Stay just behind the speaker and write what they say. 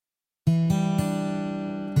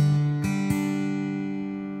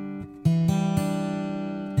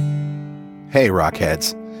Hey,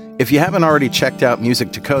 Rockheads. If you haven't already checked out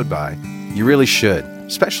Music to Code By, you really should,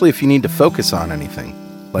 especially if you need to focus on anything,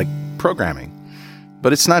 like programming.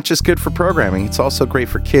 But it's not just good for programming, it's also great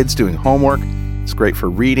for kids doing homework, it's great for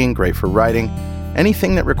reading, great for writing,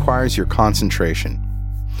 anything that requires your concentration.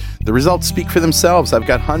 The results speak for themselves. I've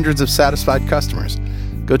got hundreds of satisfied customers.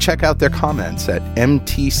 Go check out their comments at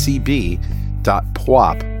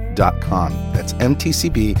mtcb.pwop.com. That's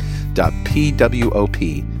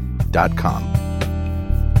mtcb.pwop.com.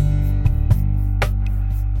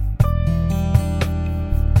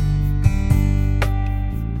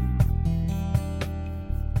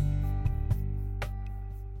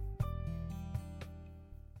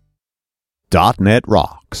 .NET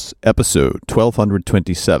Rocks, episode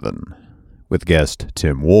 1227, with guest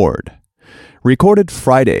Tim Ward. Recorded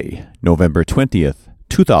Friday, November 20th,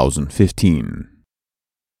 2015.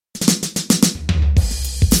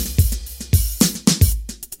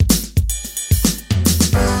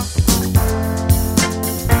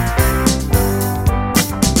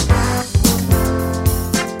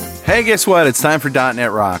 Hey, guess what? It's time for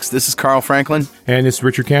 .NET Rocks. This is Carl Franklin. And it's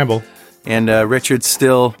Richard Campbell. And Richard's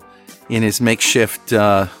still in his makeshift,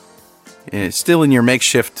 still in your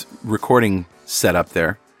makeshift recording setup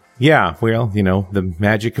there. Yeah, well, you know, the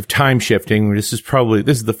magic of time shifting. This is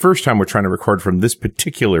the first time we're trying to record from this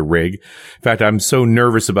particular rig. In fact, I'm so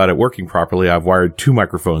nervous about it working properly, I've wired 2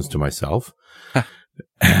 microphones to myself.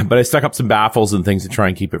 But I stuck up some baffles and things to try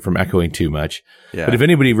and keep it from echoing too much. Yeah. But if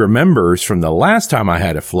anybody remembers from the last time I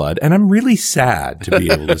had a flood, and I'm really sad to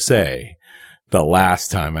be able to say the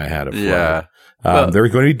last time I had a flood. Yeah. There are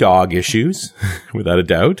going to be dog issues, without a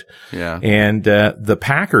doubt. Yeah. And the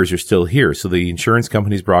packers are still here. So the insurance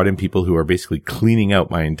companies brought in people who are basically cleaning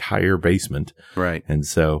out my entire basement. Right. And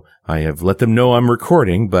so I have let them know I'm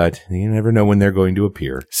recording, but you never know when they're going to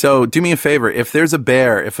appear. So do me a favor. If a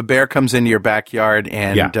bear comes into your backyard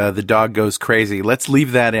and the dog goes crazy, let's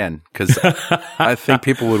leave that in, because I think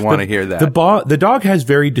people would want to hear that. The dog has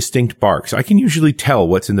very distinct barks. I can usually tell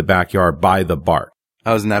what's in the backyard by the bark.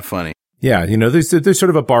 Oh, isn't that funny? Yeah, you know, there's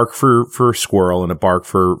sort of a bark for squirrel and a bark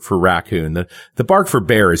for raccoon. The bark for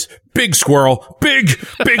bear is big squirrel, big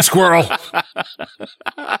squirrel.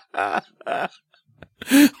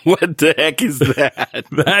 What the heck is that?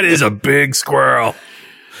 That is a big squirrel.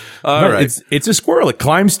 All right. It's a squirrel. It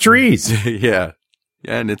climbs trees. Yeah.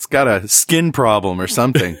 And it's got a skin problem or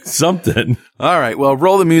something. Something. All right. Well,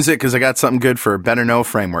 roll the music, because I got something good for a Better Know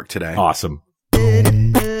framework today. Awesome.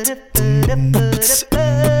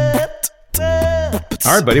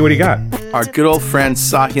 All right, buddy, what do you got? Our good old friend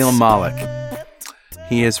Sahil Malik.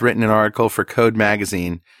 He has written an article for Code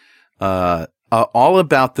Magazine all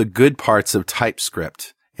about the good parts of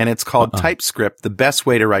TypeScript. And it's called TypeScript, the best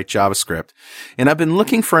way to write JavaScript. And I've been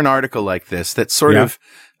looking for an article like this that sort of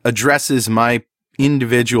addresses my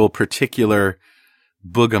individual particular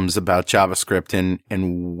boogums about JavaScript and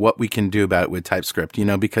what we can do about it with TypeScript, you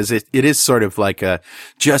know, because it is sort of like a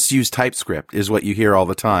just use TypeScript is what you hear all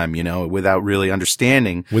the time, you know, without really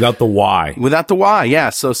understanding. Without the why. Without the why, yeah.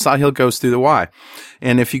 So Sahil goes through the why.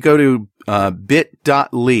 And if you go to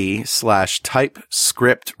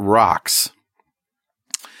bit.ly/TypeScriptRocks,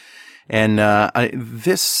 and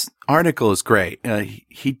this article is great.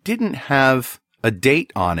 He didn't have a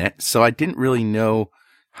date on it, so I didn't really know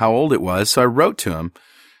how old it was. So I wrote to him.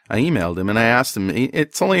 I emailed him and I asked him,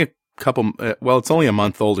 it's only it's only a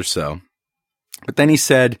month old or so. But then he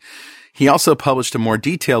said he also published a more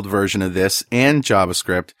detailed version of this and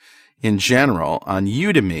JavaScript in general on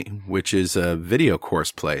Udemy, which is a video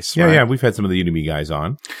course place. Yeah, right? yeah. We've had some of the Udemy guys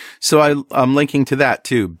on. So I'm linking to that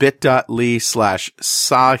too.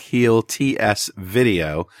 bit.ly/SahilTS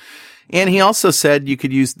video. And he also said you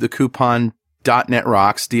could use the coupon .NET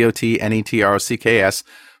Rocks, DOTNETROCKS,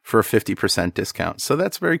 for a 50% discount. So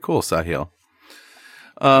that's very cool, Sahil.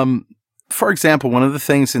 For example, one of the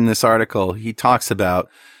things in this article he talks about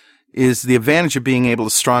is the advantage of being able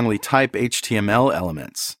to strongly type HTML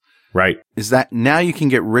elements. Right. Is that now you can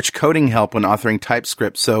get rich coding help when authoring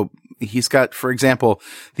TypeScript. So he's got, for example,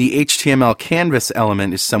 the HTML canvas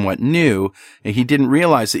element is somewhat new, and he didn't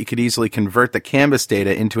realize that you could easily convert the canvas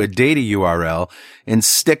data into a data URL and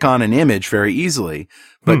stick on an image very easily.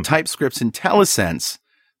 But TypeScript's IntelliSense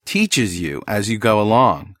teaches you as you go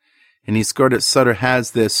along. And he sort of has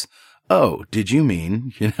this, oh, did you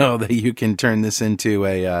mean, you know, that you can turn this into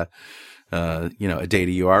a data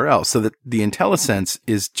URL? So that the IntelliSense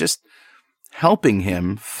is just helping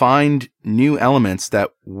him find new elements that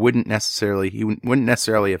he wouldn't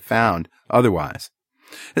necessarily have found otherwise.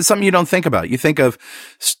 It's something you don't think about. You think of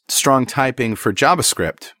strong typing for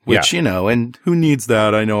JavaScript, which, you know, and who needs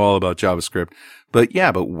that? I know all about JavaScript. But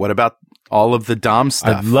what about all of the DOM I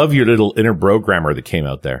stuff. love your little inner programmer that came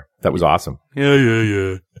out there. That was awesome.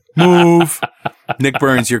 Yeah. Move. Nick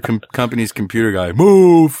Burns, your company's computer guy.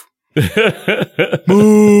 Move.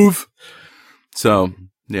 Move. So,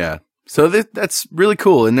 yeah. So that's really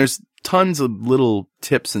cool. And there's tons of little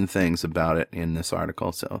tips and things about it in this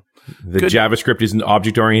article. So the JavaScript isn't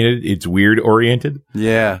object oriented. It's weird oriented.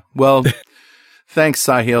 Yeah. Well, thanks,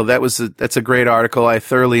 Sahil. That's a great article. I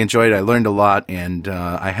thoroughly enjoyed it. I learned a lot, and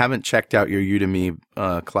I haven't checked out your Udemy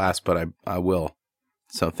class, but I will.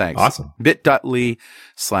 So thanks. Awesome.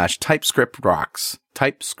 bit.ly/TypeScript rocks.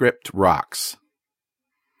 TypeScript rocks.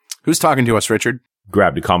 Who's talking to us, Richard?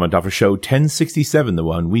 Grabbed a comment off of show 1067, the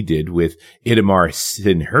one we did with Itamar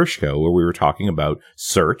Sinhershko, where we were talking about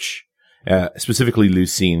search, specifically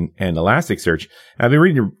Lucene and Elasticsearch. And I've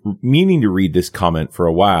been meaning to read this comment for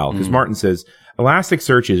a while because Martin says,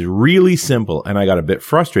 Elasticsearch is really simple, and I got a bit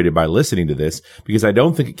frustrated by listening to this because I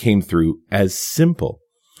don't think it came through as simple.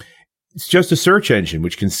 It's just a search engine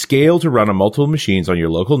which can scale to run on multiple machines on your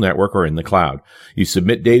local network or in the cloud. You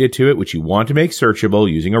submit data to it which you want to make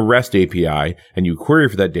searchable using a REST API, and you query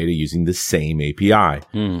for that data using the same API.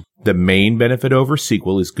 The main benefit over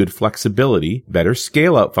SQL is good flexibility, better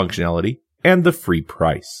scale-out functionality, and the free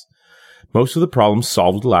price. Most of the problems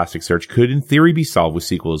solved with Elasticsearch could in theory be solved with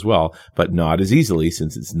SQL as well, but not as easily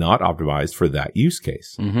since it's not optimized for that use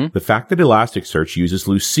case. The fact that Elasticsearch uses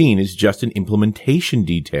Lucene is just an implementation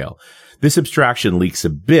detail. This abstraction leaks a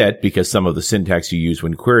bit because some of the syntax you use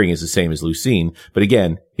when querying is the same as Lucene, but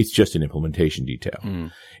again, it's just an implementation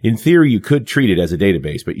detail. In theory, you could treat it as a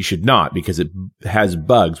database, but you should not because it has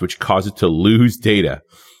bugs which cause it to lose data.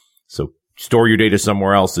 So store your data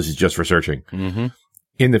somewhere else. This is just for searching.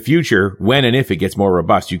 In the future, when and if it gets more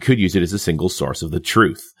robust, you could use it as a single source of the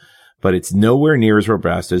truth. But it's nowhere near as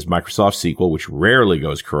robust as Microsoft SQL, which rarely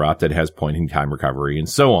goes corrupt and has point-in-time recovery and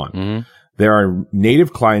so on. There are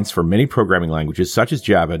native clients for many programming languages, such as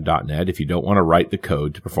Java and .NET, if you don't want to write the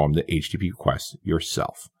code to perform the HTTP request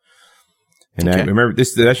yourself. And I remember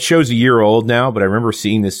that show's a year old now, but I remember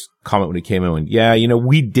seeing this comment when it came in. And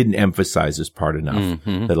we didn't emphasize this part enough.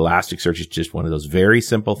 That Elasticsearch is just one of those very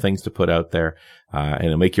simple things to put out there. And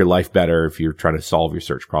it'll make your life better if you're trying to solve your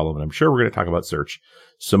search problem. And I'm sure we're going to talk about search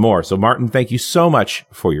some more. So Martin, thank you so much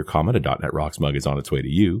for your comment. A .NET Rocks mug is on its way to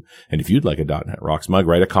you. And if you'd like a .NET Rocks mug,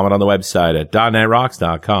 write a comment on the website at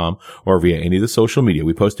 .NETRocks.com or via any of the social media.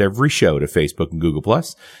 We post every show to Facebook and Google+.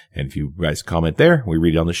 And if you guys comment there, we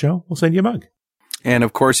read it on the show, we'll send you a mug. And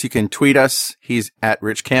of course, you can tweet us. He's at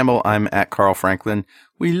Rich Campbell. I'm at Carl Franklin.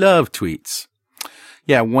 We love tweets.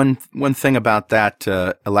 Yeah, one thing about that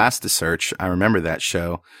Elasticsearch, I remember that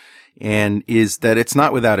show, and is that it's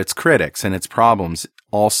not without its critics and its problems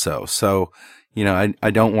also. So,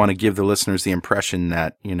 I don't want to give the listeners the impression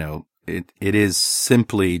that, it is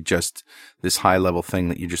simply just this high level thing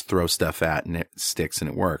that you just throw stuff at and it sticks and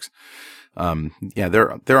it works. Yeah,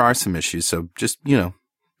 there are some issues. So just,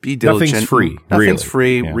 be diligent. Nothing's free. Nothing's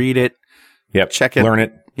really. free. Yeah. Read it. Yep. Check it. Learn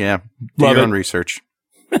it. Yeah. Do Love your it. own research.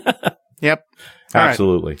 Yep.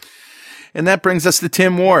 Absolutely. Right. And that brings us to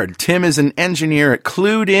Tim Ward. Tim is an engineer at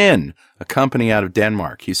CluedIn, a company out of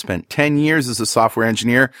Denmark. He spent 10 years as a software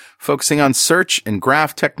engineer, focusing on search and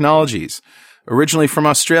graph technologies. Originally from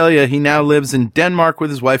Australia, he now lives in Denmark with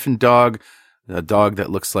his wife and dog, a dog that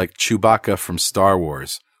looks like Chewbacca from Star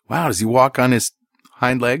Wars. Wow, does he walk on his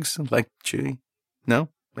hind legs like Chewie? No?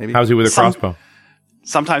 Maybe. How's he with a crossbow?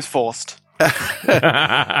 Sometimes forced.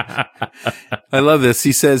 I love this.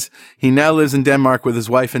 He says he now lives in Denmark with his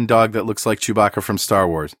wife and dog that looks like Chewbacca from Star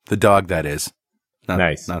Wars. The dog, that is.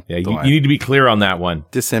 Nice. You need to be clear on that one.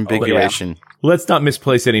 Disambiguation. Let's not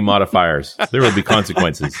misplace any modifiers. There will be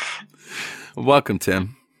consequences. Welcome,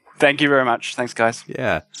 Tim. Thank you very much. Thanks, guys.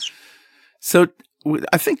 Yeah. So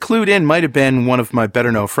I think CluedIn might have been one of my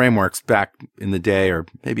better known frameworks back in the day, or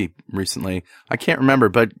maybe recently. I can't remember,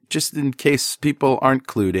 but just in case people aren't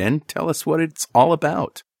clued in, tell us what it's all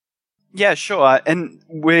about. Yeah, sure. And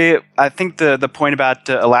I think the point about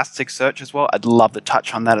Elasticsearch as well, I'd love to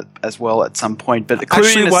touch on that as well at some point. But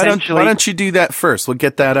actually, why don't you do that first? We'll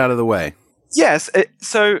get that out of the way. Yes.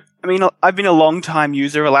 I've been a long time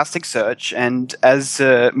user of Elasticsearch, and as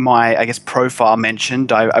my, profile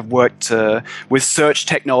mentioned, I've worked with search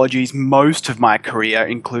technologies most of my career,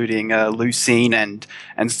 including Lucene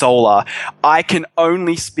and Solr. I can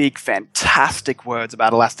only speak fantastic words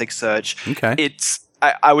about Elasticsearch. Okay.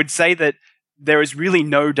 I would say that there is really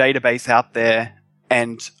no database out there,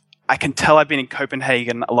 and I can tell I've been in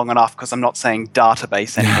Copenhagen long enough because I'm not saying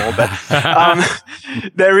database anymore,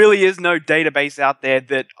 but there really is no database out there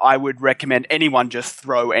that I would recommend anyone just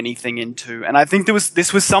throw anything into. And I think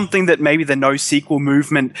this was something that maybe the NoSQL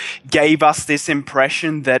movement gave us this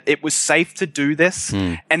impression that it was safe to do this.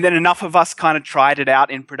 And then enough of us kind of tried it out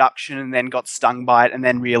in production and then got stung by it and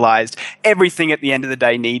then realized everything at the end of the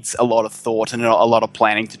day needs a lot of thought and a lot of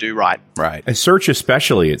planning to do right. Right. And search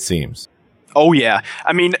especially, it seems. Oh, yeah.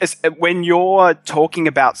 I mean, when you're talking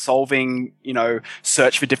about solving,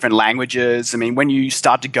 search for different languages, I mean, when you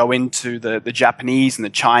start to go into the Japanese and the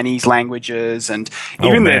Chinese languages and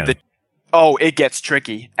even it gets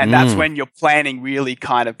tricky. And that's when your planning really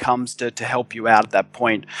kind of comes to help you out at that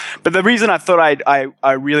point. But the reason I thought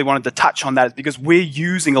I really wanted to touch on that is because we're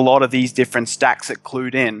using a lot of these different stacks at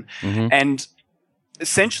CluedIn. And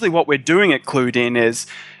essentially what we're doing at CluedIn is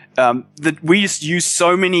that we just use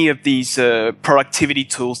so many of these productivity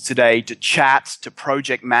tools today to chat, to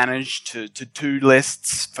project manage, to to-do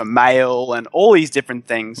lists, for mail, and all these different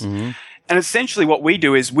things. And essentially what we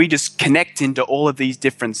do is we just connect into all of these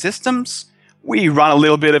different systems. We run a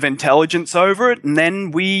little bit of intelligence over it, and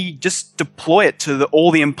then we just deploy it to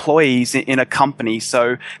all the employees in a company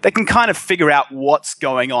so they can kind of figure out what's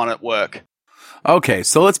going on at work. Okay,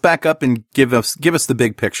 so let's back up and give us the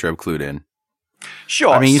big picture of CluedIn. Sure.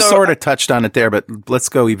 I mean, you sort of touched on it there, but let's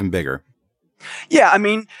go even bigger. Yeah, I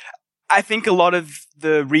mean, I think a lot of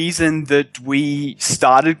the reason that we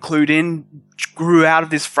started CluedIn grew out of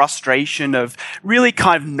this frustration of really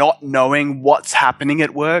kind of not knowing what's happening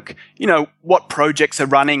at work. What projects are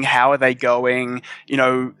running, how are they going,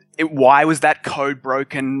 why was that code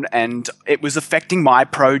broken and it was affecting my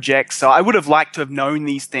project. So I would have liked to have known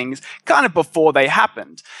these things kind of before they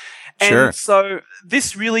happened. And so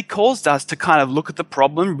this really caused us to kind of look at the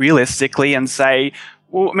problem realistically and say,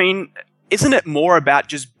 well, I mean, isn't it more about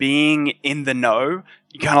just being in the know?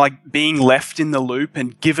 You kind of like being left in the loop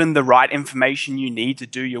and given the right information you need to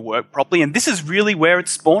do your work properly. And this is really where it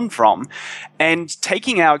spawned from. And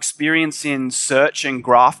taking our experience in search and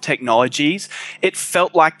graph technologies, it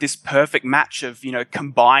felt like this perfect match of,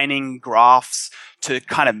 combining graphs to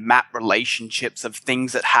kind of map relationships of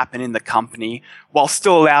things that happen in the company while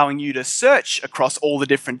still allowing you to search across all the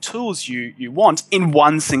different tools you want in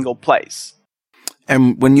one single place.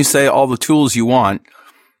 And when you say all the tools you want,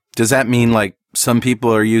 does that mean like some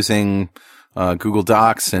people are using Google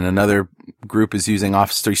Docs and another group is using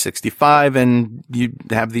Office 365 and you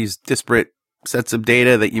have these disparate sets of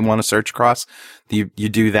data that you want to search across? You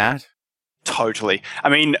do that? Totally. I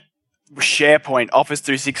mean, SharePoint, Office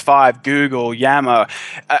 365, Google, Yammer.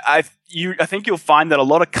 I think you'll find that a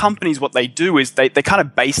lot of companies, what they do is they kind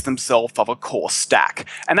of base themselves off a core stack.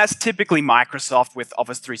 And that's typically Microsoft with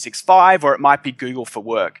Office 365, or it might be Google for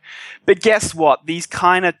work. But guess what? These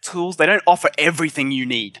kind of tools, they don't offer everything you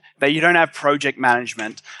need. You don't have project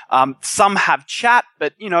management. Some have chat,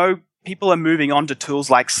 but, people are moving on to tools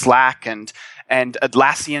like Slack and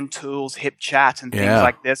Atlassian tools, HipChat, and things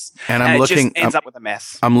like this. And it just ends up with a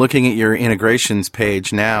mess. I'm looking at your integrations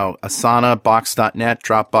page now. Asana, Box.net,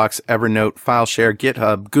 Dropbox, Evernote, FileShare,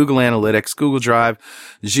 GitHub, Google Analytics, Google Drive,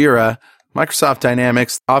 Jira, Microsoft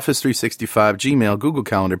Dynamics, Office 365, Gmail, Google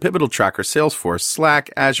Calendar, Pivotal Tracker, Salesforce, Slack,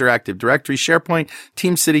 Azure Active Directory, SharePoint,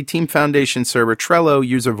 TeamCity, Team Foundation Server, Trello,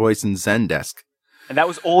 User Voice, and Zendesk. And that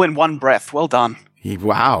was all in one breath. Well done.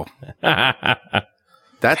 Wow.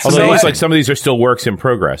 That's Although it looks like some of these are still works in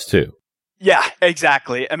progress, too. Yeah,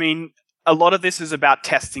 exactly. I mean, a lot of this is about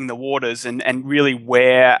testing the waters and really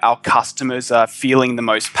where our customers are feeling the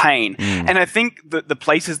most pain. And I think the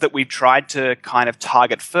places that we've tried to kind of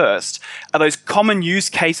target first are those common use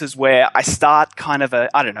cases where I start kind of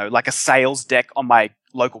like a sales deck on my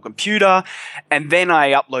local computer, and then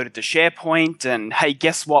I upload it to SharePoint, and hey,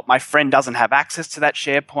 guess what? My friend doesn't have access to that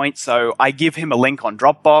SharePoint, so I give him a link on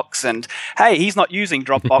Dropbox, and hey, he's not using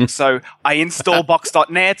Dropbox, so I install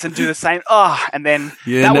Box.net and do the same. And then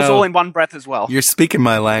that was all in one breath as well. You're speaking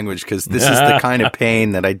my language because this is the kind of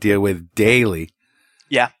pain that I deal with daily.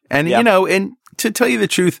 Yeah. And, and to tell you the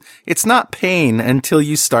truth, it's not pain until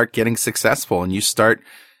you start getting successful and you start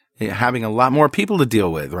having a lot more people to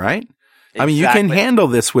deal with, right? Exactly. I mean, you can handle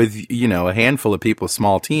this with, a handful of people, a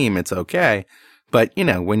small team, it's okay. But,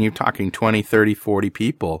 when you're talking 20, 30, 40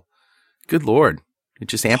 people, good Lord, it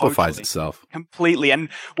just amplifies itself. Completely. And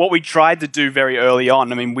what we tried to do very early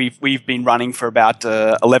on, I mean, we've been running for about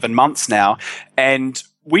 11 months now, and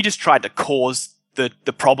we just tried to cause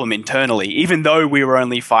the problem internally, even though we were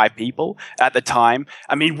only 5 people at the time.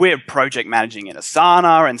 I mean, we're project managing in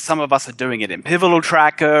Asana, and some of us are doing it in Pivotal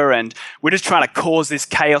Tracker, and we're just trying to cause this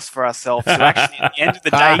chaos for ourselves to actually, at the end of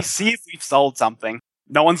the day, see if we've solved something.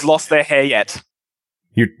 No one's lost their hair yet.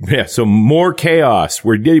 So more chaos.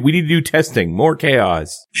 We need to do testing. More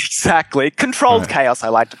chaos. Exactly. Controlled chaos, I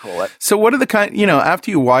like to call it. So what are the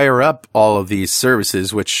after you wire up all of these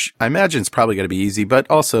services, which I imagine is probably going to be easy,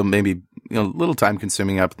 but also maybe a little time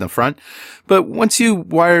consuming up in the front. But once you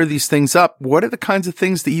wire these things up, what are the kinds of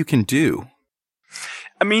things that you can do?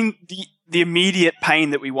 I mean, the immediate pain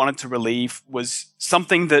that we wanted to relieve was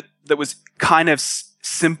something that was kind of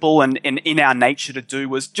simple and in our nature to do,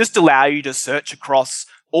 was just allow you to search across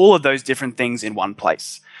all of those different things in one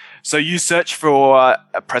place. So you search for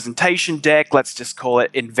a presentation deck, let's just call it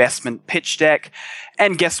investment pitch deck,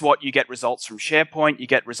 and guess what? You get results from SharePoint, you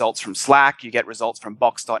get results from Slack, you get results from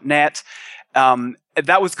Box.net.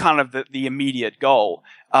 That was kind of the immediate goal.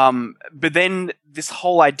 But then this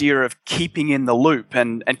whole idea of keeping in the loop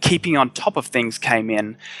and keeping on top of things came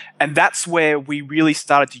in. And that's where we really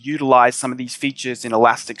started to utilize some of these features in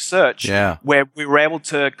Elasticsearch, where we were able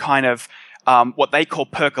to kind of, what they call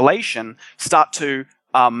percolation, start to,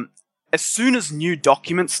 as soon as new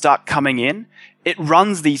documents start coming in, it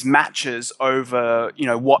runs these matches over,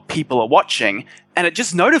 what people are watching, and it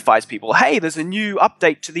just notifies people, hey, there's a new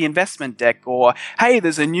update to the investment deck, or hey,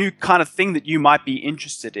 there's a new kind of thing that you might be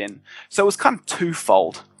interested in. So it was kind of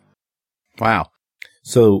twofold. Wow.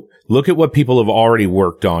 So look at what people have already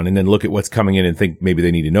worked on, and then look at what's coming in and think maybe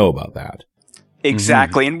they need to know about that.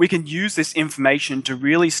 Exactly. And we can use this information to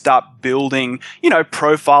really start building,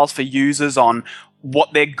 profiles for users on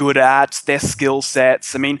what they're good at, their skill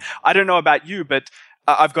sets. I mean, I don't know about you, but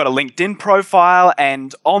I've got a LinkedIn profile,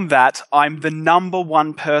 and on that, I'm the number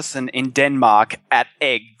one person in Denmark at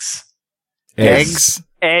eggs. Eggs?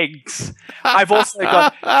 Eggs. I've also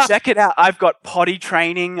got, check it out, I've got potty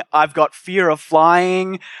training, I've got fear of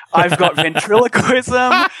flying, I've got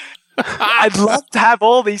ventriloquism. I'd love to have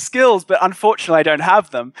all these skills, but unfortunately I don't have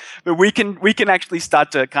them. But we can actually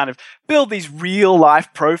start to kind of build these real life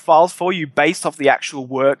profiles for you based off the actual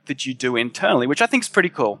work that you do internally, which I think is pretty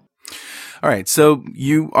cool. All right. So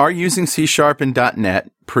you are using C# and .NET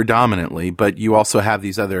predominantly, but you also have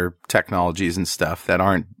these other technologies and stuff that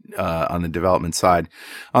aren't on the development side.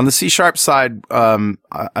 On the C# side, I'm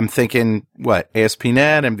thinking what?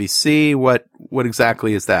 ASP.NET, MVC, what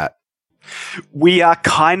exactly is that? We are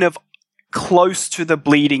kind of close to the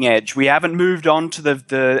bleeding edge. We haven't moved on to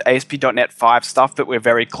the ASP.NET 5 stuff, but we're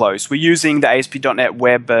very close. We're using the ASP.NET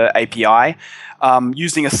Web API,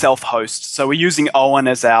 using a self-host. So we're using Owen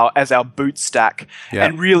as our boot stack. Yeah.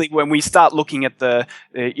 And really, when we start looking at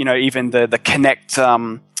even the Connect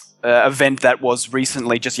event that was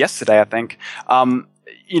recently, just yesterday, I think,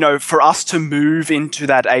 for us to move into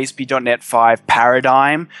that ASP.NET 5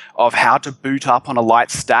 paradigm of how to boot up on a light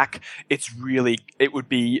stack, it would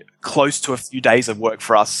be close to a few days of work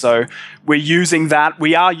for us. So we're using that.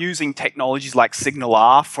 We are using technologies like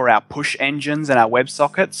SignalR for our push engines and our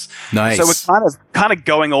WebSockets. Nice. So we're kind of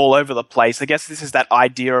going all over the place. I guess this is that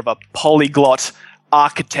idea of a polyglot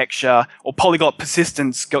architecture or polyglot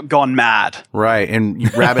persistence gone mad. Right. And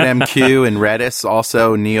RabbitMQ and Redis,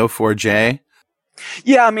 also Neo4j.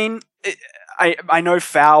 Yeah, I mean, I know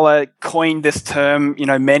Fowler coined this term,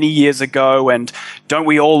 many years ago, and don't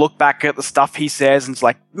we all look back at the stuff he says and it's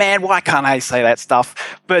like, man, why can't I say that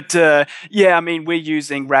stuff? But I mean, we're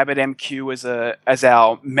using RabbitMQ as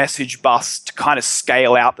our message bus to kind of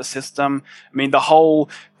scale out the system. I mean, the whole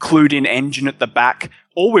CluedIn engine at the back,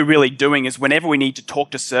 all we're really doing is whenever we need to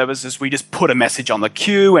talk to services, we just put a message on the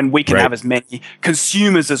queue and we can have as many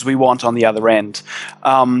consumers as we want on the other end.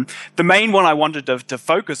 The main one I wanted to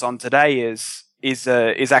focus on today is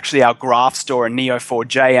actually our graph store in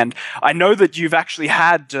Neo4j. And I know that you've actually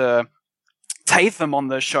had Tatham on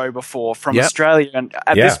the show before from Australia. And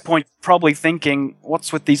at this point, probably thinking,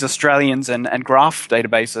 what's with these Australians and graph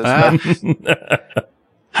databases?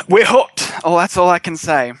 We're hooked. Oh, that's all I can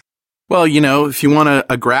say. Well, if you want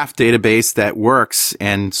a graph database that works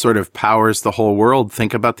and sort of powers the whole world,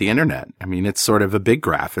 think about the internet. I mean, it's sort of a big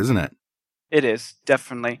graph, isn't it? It is,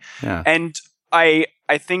 definitely. Yeah. And I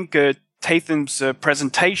think Tatham's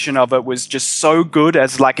presentation of it was just so good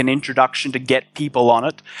as like an introduction to get people on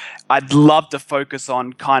it. I'd love to focus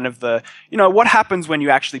on kind of what happens when you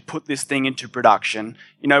actually put this thing into production.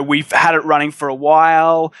 We've had it running for a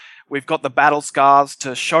while. We've got the battle scars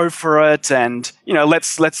to show for it, and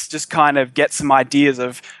let's just kind of get some ideas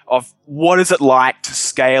of what is it like to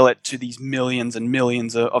scale it to these millions and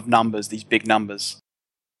millions of numbers, these big numbers.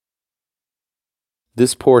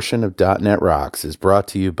 This portion of .NET Rocks is brought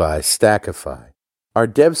to you by Stackify. Our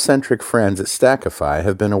dev-centric friends at Stackify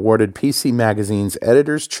have been awarded PC Magazine's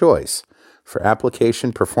Editor's Choice for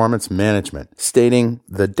application performance management, stating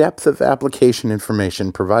the depth of application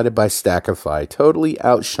information provided by Stackify totally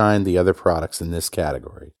outshined the other products in this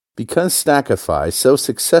category. Because Stackify so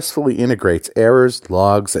successfully integrates errors,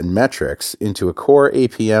 logs, and metrics into a core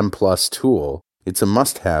APM Plus tool, it's a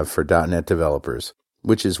must-have for .NET developers,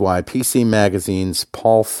 which is why PC Magazine's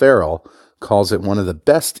Paul Farrell calls it one of the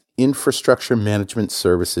best infrastructure management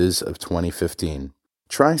services of 2015.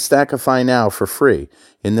 Try Stackify now for free,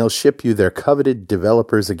 and they'll ship you their coveted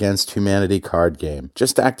Developers Against Humanity card game.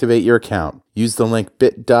 Just activate your account. Use the link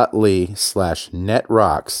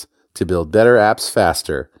bit.ly/netrocks to build better apps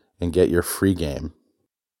faster and get your free game.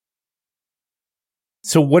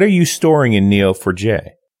 So what are you storing in Neo4j?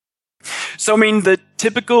 So, I mean, the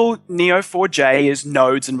typical Neo4j is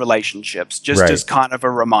nodes and relationships, just as kind of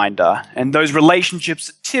a reminder. And those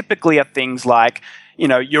relationships typically are things like, you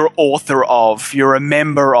know, you're author of, you're a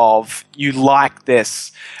member of, you like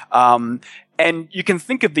this. And you can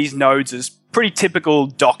think of these nodes as pretty typical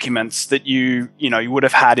documents that you would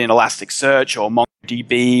have had in Elasticsearch or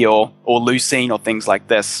MongoDB or Lucene or things like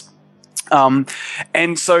this.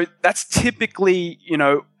 And so that's typically, you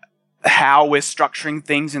know, how we're structuring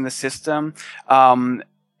things in the system. And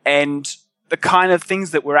the kind of things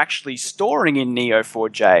that we're actually storing in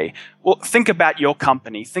Neo4j. Well, think about your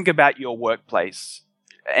company. Think about your workplace.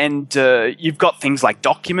 And you've got things like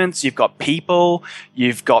documents, you've got people,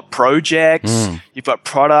 you've got projects, you've got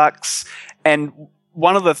products. And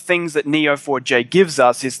one of the things that Neo4j gives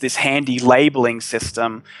us is this handy labeling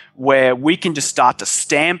system where we can just start to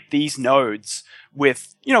stamp these nodes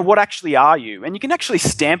with, you know, what actually are you? And you can actually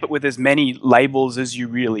stamp it with as many labels as you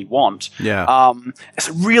really want. Yeah. It's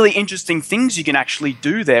really interesting things you can actually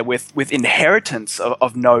do there with inheritance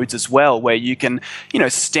of nodes as well, where you can, you know,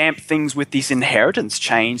 stamp things with these inheritance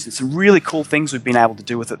chains and some really cool things we've been able to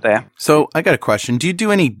do with it there. So I got a question. Do you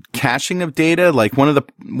do any caching of data? Like one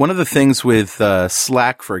of the things with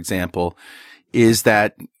Slack, for example, is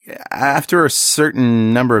that after a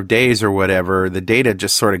certain number of days or whatever, the data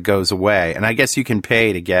just sort of goes away. And I guess you can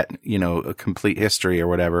pay to get, you know, a complete history or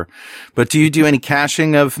whatever. But do you do any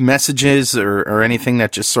caching of messages or anything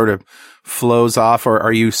that just sort of flows off, or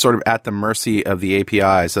are you sort of at the mercy of the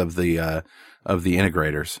APIs of the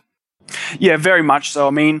integrators? Yeah, very much so.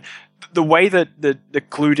 I mean, the way that the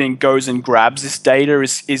CluedIn goes and grabs this data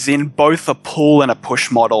is in both a pull and a push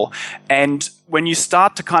model. And when you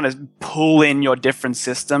start to kind of pull in your different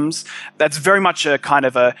systems, that's very much a kind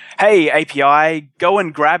of a, hey, API, go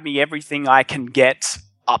and grab me everything I can get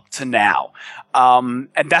up to now. And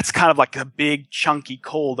that's kind of like a big chunky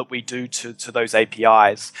call that we do to those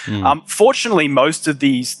APIs. Fortunately, most of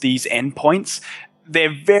these endpoints,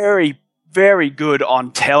 they're very, very good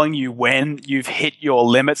on telling you when you've hit your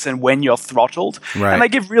limits and when you're throttled. Right. And they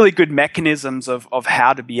give really good mechanisms of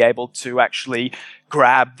how to be able to actually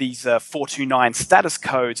grab these 429 status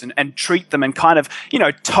codes and treat them and kind of, you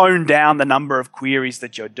know, tone down the number of queries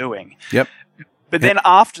that you're doing. Yep. But then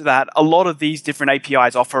after that, a lot of these different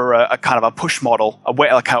APIs offer a kind of a push model,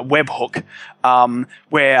 like a webhook,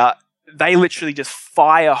 where they literally just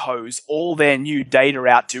fire hose all their new data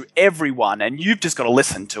out to everyone, and you've just got to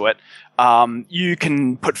listen to it. You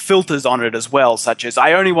can put filters on it as well, such as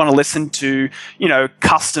I only want to listen to, you know,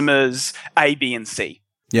 customers A, B, and C.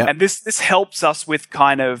 Yeah. And this helps us with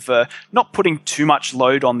kind of not putting too much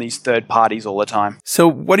load on these third parties all the time. So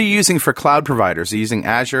what are you using for cloud providers? Are you using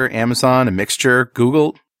Azure, Amazon, a mixture,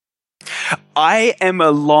 Google? I am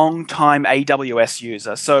a long-time AWS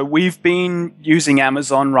user. So we've been using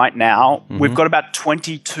Amazon right now. Mm-hmm. We've got about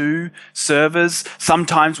 22 servers.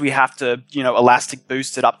 Sometimes we have to, you know, Elastic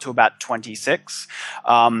boost it up to about 26.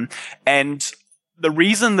 And the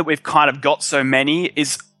reason that we've kind of got so many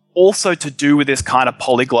is also to do with this kind of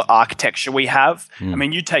polyglot architecture we have. I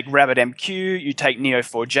mean, you take RabbitMQ, you take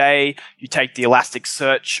Neo4j, you take the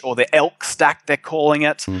Elasticsearch or the ELK stack, they're calling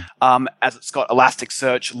it, as it's got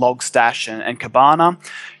Elasticsearch, Logstash, and Kibana.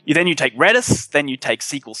 You take Redis, then you take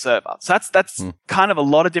SQL Server. So that's kind of a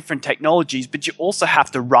lot of different technologies, but you also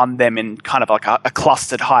have to run them in kind of like a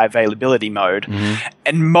clustered high availability mode.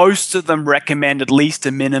 And most of them recommend at least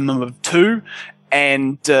a minimum of 2.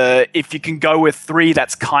 And if you can go with 3,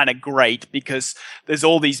 that's kind of great, because there's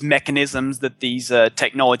all these mechanisms that these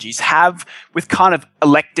technologies have with kind of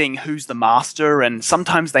electing who's the master, and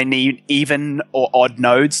sometimes they need even or odd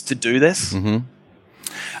nodes to do this.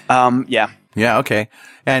 Yeah, okay.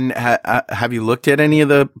 And have you looked at any of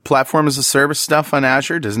the platform as a service stuff on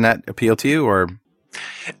Azure? Doesn't that appeal to you? Or,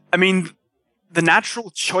 I mean, the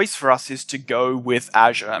natural choice for us is to go with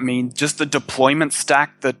Azure. I mean, just the deployment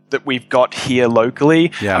stack that we've got here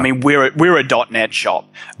locally. Yeah. I mean, we're a .NET shop,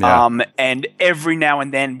 Yeah. and every now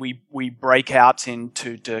and then we break out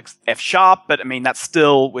into F#, but I mean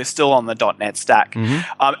we're still on the .NET stack.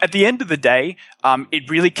 At the end of the day, it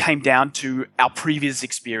really came down to our previous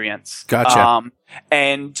experience. Gotcha.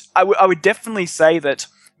 And I would definitely say that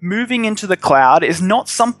moving into the cloud is not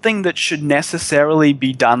something that should necessarily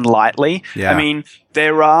be done lightly. Yeah. I mean,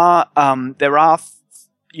 there are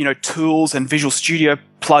tools and Visual Studio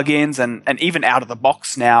plugins and even out of the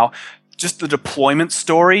box now. Just the deployment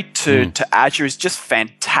story to Azure is just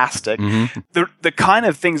fantastic. The kind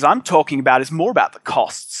of things I'm talking about is more about the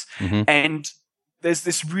costs. And there's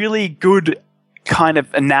this really good kind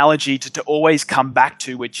of analogy to always come back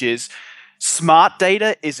to, which is smart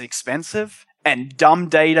data is expensive and dumb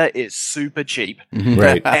data is super cheap.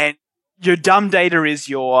 Right. And your dumb data is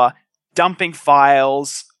your dumping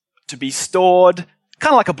files to be stored,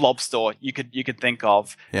 kind of like a blob store you could think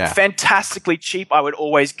of. Yeah. Fantastically cheap. I would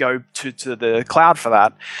always go to the cloud for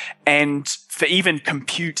that. And for even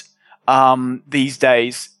compute these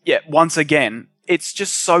days, once again, it's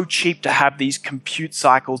just so cheap to have these compute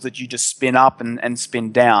cycles that you just spin up and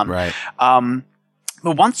spin down. Right.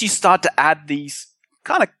 But once you start to add these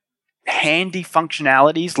kind of handy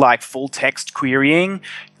functionalities like full text querying,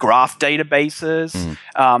 graph databases,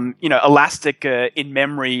 elastic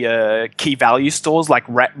in-memory key value stores like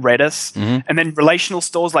Redis, and then relational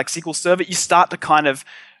stores like SQL Server, you start to kind of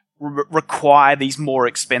require these more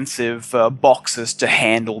expensive boxes to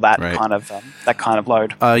handle that kind of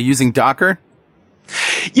load. Using Docker?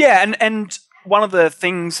 Yeah, and one of the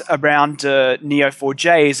things around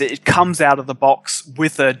Neo4j is it comes out of the box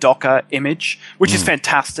with a Docker image, which is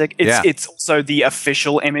fantastic. It's also the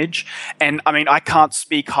official image. And I mean, I can't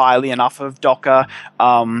speak highly enough of Docker.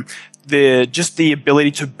 The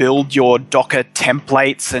ability to build your Docker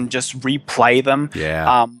templates and just replay them.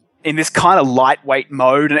 In this kind of lightweight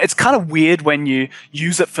mode. And it's kind of weird when you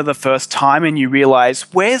use it for the first time and you realize,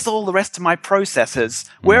 where's all the rest of my processes?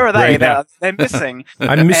 Where are they? They're missing.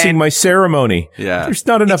 I'm missing my ceremony. Yeah. There's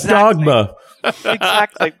not enough dogma.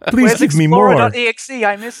 Exactly. Please give me more. .exe,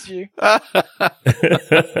 I miss you.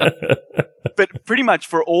 But pretty much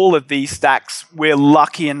for all of these stacks, we're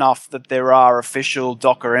lucky enough that there are official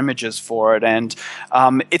Docker images for it. And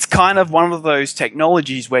it's kind of one of those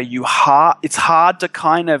technologies where it's hard to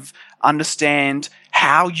kind of understand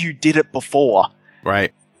how you did it before.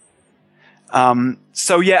 Right.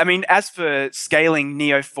 So yeah, I mean, as for scaling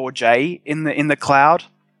Neo4j in the cloud,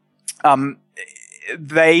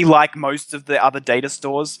 they, like most of the other data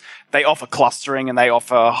stores, they offer clustering and they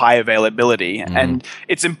offer high availability. And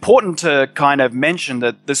it's important to kind of mention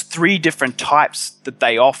that there's 3 different types that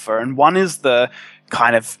they offer. And one is the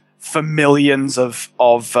kind of for millions of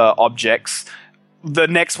objects. The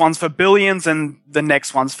next one's for billions and the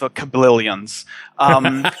next one's for kabillions.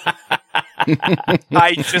 I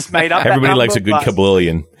just made up Everybody that likes a good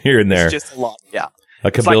kabillion here and there. It's just a lot, yeah. A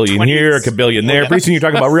kabillion like here, a kabillion there. Pretty soon you're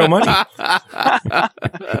talking about real money.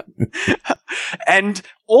 And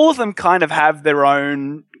all of them kind of have their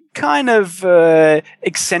own kind of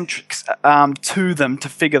eccentrics to them to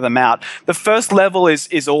figure them out. The first level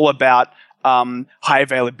is all about high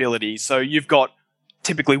availability. So you've got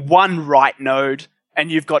typically 1 write node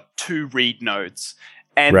and you've got 2 read nodes.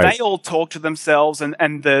 And they all talk to themselves, and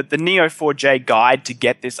the Neo4j guide to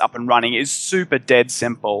get this up and running is super dead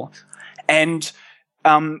simple. And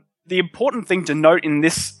the important thing to note in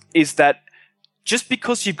this is that just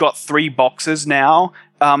because you've got 3 boxes now,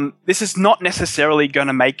 this is not necessarily going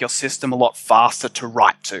to make your system a lot faster to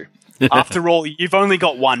write to. After all, you've only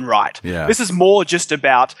got 1 write. Yeah. This is more just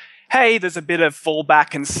about, hey, there's a bit of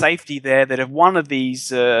fallback and safety there that if one of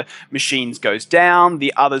these machines goes down,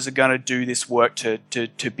 the others are going to do this work to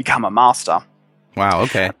become a master. Wow,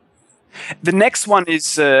 okay. The next one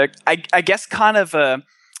is, I guess, kind of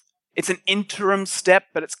it's an interim step,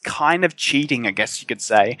 but it's kind of cheating, I guess you could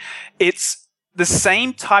say. It's the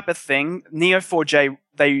same type of thing. Neo4j,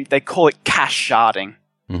 they call it cache sharding.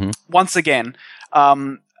 Once again,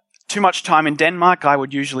 too much time in Denmark, I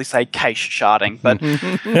would usually say cache sharding, but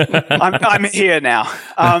I'm here now.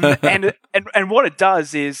 And what it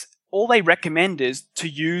does is, all they recommend is to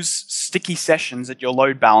use sticky sessions at your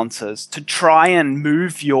load balancers to try and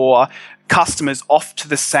move your customers off to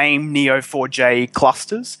the same Neo4j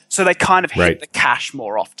clusters, so they kind of hit the cache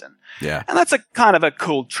more often. Yeah. And that's a kind of a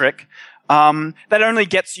cool trick. That only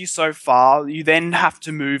gets you so far. You then have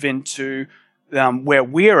to move into where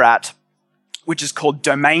we're at, which is called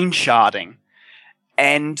domain sharding.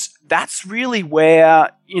 And that's really where,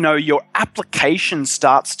 your application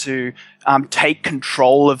starts to take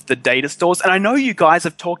control of the data stores. And I know you guys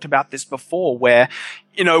have talked about this before where,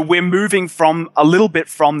 we're moving from a little bit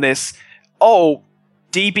from this,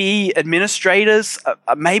 DB administrators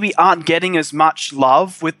maybe aren't getting as much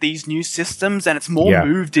love with these new systems, and it's more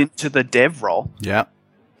moved into the dev role. Yeah,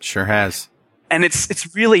 sure has. And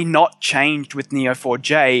it's really not changed with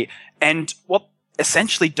Neo4j. And what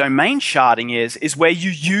essentially domain sharding is where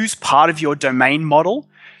you use part of your domain model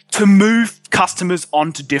to move customers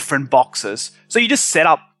onto different boxes. So you just set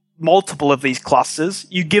up multiple of these clusters,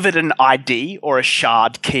 you give it an ID or a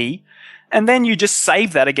shard key, and then you just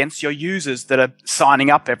save that against your users that are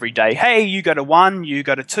signing up every day. Hey, you go to 1, you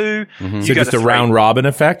go to 2, you So go just to a 3. round robin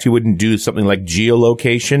effect? You wouldn't do something like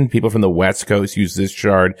geolocation? People from the West Coast use this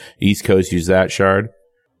shard, East Coast use that shard?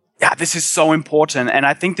 Yeah, this is so important. And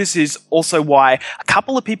I think this is also why a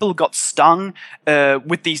couple of people got stung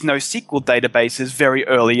with these NoSQL databases very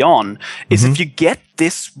early on, is if you get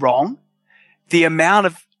this wrong, the amount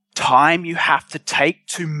of time you have to take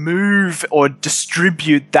to move or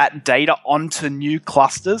distribute that data onto new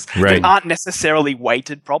clusters that aren't necessarily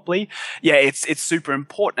weighted properly. Yeah, it's super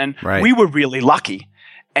important. And we were really lucky.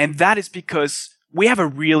 And that is because we have a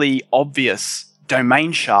really obvious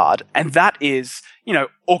domain shard, and that is,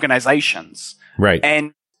 organizations. Right.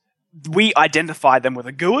 And we identify them with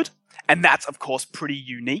a GUID, and that's, of course, pretty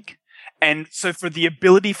unique. And so for the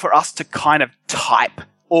ability for us to kind of type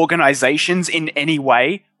organizations in any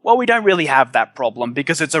way, well, we don't really have that problem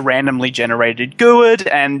because it's a randomly generated GUID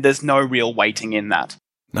and there's no real weighting in that.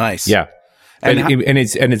 Nice. Yeah. And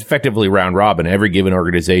it's effectively round robin. Every given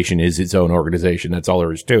organization is its own organization. That's all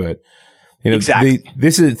there is to it. Exactly.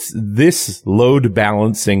 This load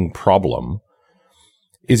balancing problem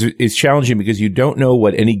is challenging because you don't know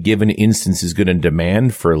what any given instance is going to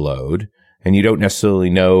demand for load, and you don't necessarily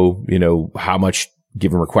know, how much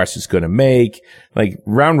given request is going to make. Like,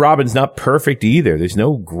 round robin's not perfect either. There's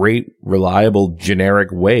no great, reliable, generic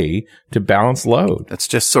way to balance load. That's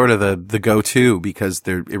just sort of the go-to because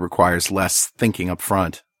it requires less thinking up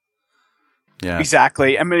front. Yeah,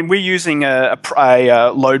 exactly. I mean, we're using a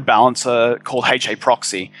load balancer called HA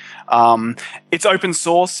Proxy. It's open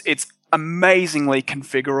source. It's amazingly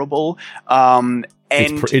configurable. And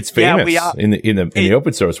it's famous in the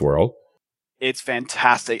open source world. It's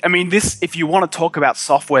fantastic. I mean, if you want to talk about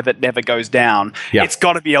software that never goes down, it's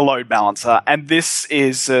got to be a load balancer. And this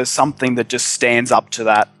is something that just stands up to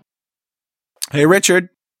that. Hey, Richard.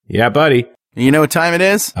 Yeah, buddy. You know what time it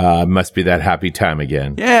is? Must be that happy time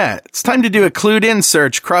again. Yeah, it's time to do a CluedIn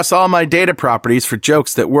search across all my data properties for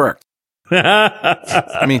jokes that worked.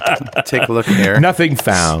 I mean, take a look here. Nothing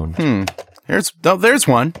found. There's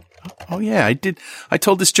one. Oh, yeah, I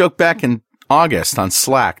told this joke back in August on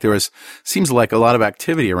Slack. Seems like a lot of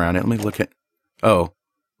activity around it. Let me look at. Oh,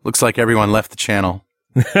 looks like everyone left the channel.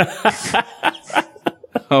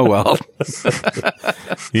 Oh, well.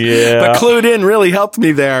 Yeah. But CluedIn really helped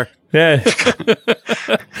me there. Yeah.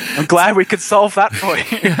 I'm glad we could solve that for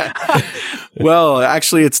you. Well,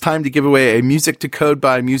 actually, it's time to give away a Music to Code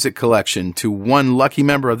by Music collection to one lucky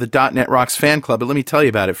member of the .NET Rocks fan club. But let me tell you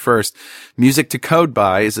about it first. Music to Code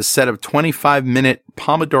by is a set of 25-minute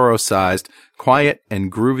Pomodoro-sized, quiet and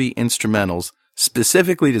groovy instrumentals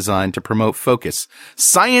specifically designed to promote focus.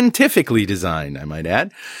 Scientifically designed, I might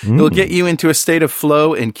add. It'll get you into a state of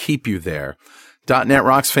flow and keep you there. .NET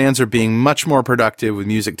Rocks fans are being much more productive with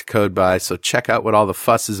Music to Code by, so check out what all the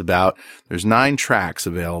fuss is about. There's 9 tracks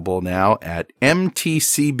available now at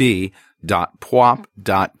mtcb.pwop.com.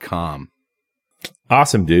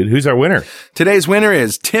 Awesome, dude. Who's our winner? Today's winner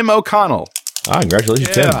is Tim O'Connell. Congratulations,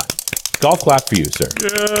 Tim. Golf clap for you, sir.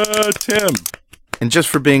 Yeah, Tim. And just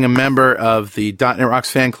for being a member of the .NET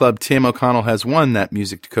Rocks fan club, Tim O'Connell has won that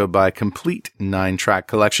Music to Code by complete 9-track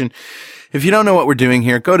collection. If you don't know what we're doing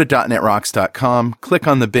here, go to .NETRocks.com, click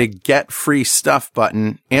on the big Get Free Stuff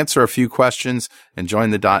button, answer a few questions, and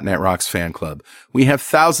join the .NET Rocks fan club. We have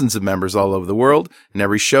thousands of members all over the world, and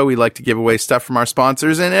every show we like to give away stuff from our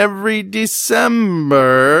sponsors, and every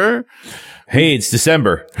December... Hey, it's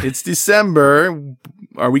December. It's December.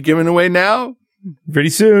 Are we giving away now? Pretty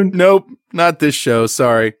soon. Nope, not this show,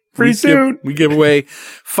 sorry. Pretty soon. We give away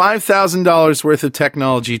 $5,000 worth of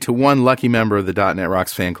technology to one lucky member of the .NET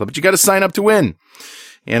Rocks fan club. But you got to sign up to win.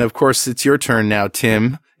 And of course, it's your turn now,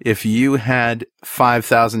 Tim. If you had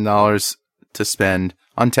 $5,000 to spend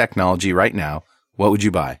on technology right now, what would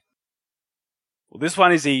you buy? Well, this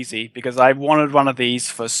one is easy because I've wanted one of these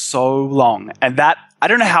for so long. And that, I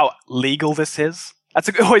don't know how legal this is. That's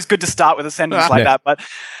always good to start with a sentence like that. But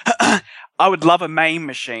I would love a main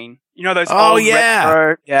machine. You know those Oh, old yeah.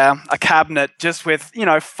 retro, a cabinet just with,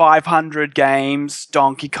 500 games,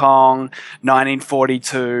 Donkey Kong,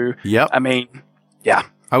 1942. Yep. I mean, yeah.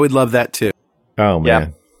 I would love that too. Oh, man. Yeah.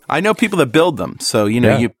 I know people that build them. So,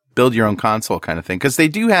 you build your own console kind of thing. Because they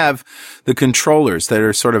do have the controllers that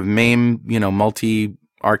are sort of MAME,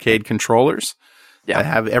 multi-arcade controllers. Yeah. That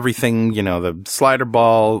have everything, the slider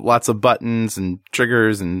ball, lots of buttons and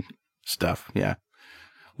triggers and stuff. Yeah.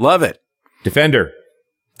 Love it. Defender.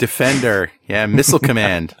 Yeah. Missile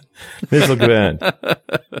Command. Missile Command.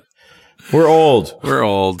 We're old.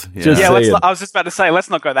 Yeah. Just saying. I was just about to say, let's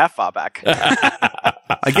not go that far back.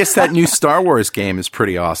 I guess that new Star Wars game is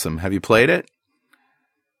pretty awesome. Have you played it?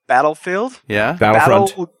 Battlefield? Yeah.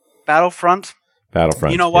 Battlefront.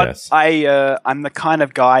 You know what? Yes. I'm the kind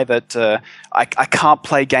of guy that I can't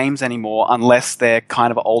play games anymore unless they're kind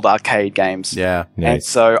of old arcade games. Yeah. Nice. And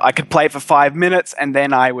so I could play it for 5 minutes and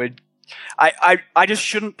then I just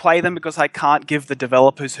shouldn't play them because I can't give the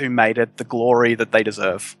developers who made it the glory that they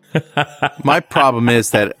deserve. My problem is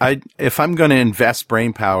that if I'm going to invest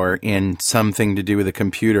brain power in something to do with a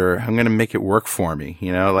computer, I'm going to make it work for me.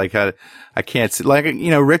 I can't see,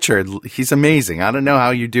 Richard, he's amazing. I don't know how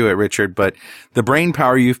you do it, Richard, but the brain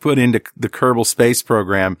power you've put into the Kerbal Space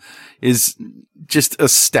Program is just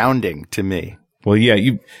astounding to me. Well, yeah,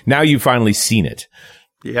 you've finally seen it.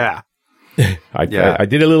 Yeah. I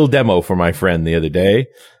did a little demo for my friend the other day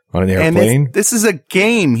on an airplane. And this is a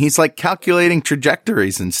game. He's like calculating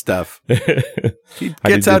trajectories and stuff. He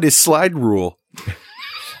gets out his slide rule.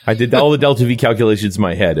 I did all the delta V calculations in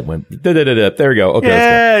my head. It went da-da-da-da. There we go. Okay, let's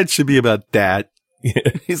Yeah, it should be about that.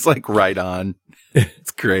 He's like right on.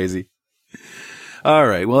 It's crazy. All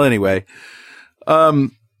right. Well, anyway,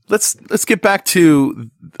 let's get back to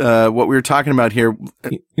what we were talking about here.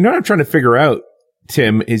 You know what I'm trying to figure out,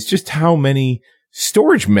 Tim, is just how many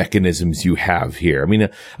storage mechanisms you have here. I mean,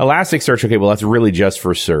 Elasticsearch, okay, well, that's really just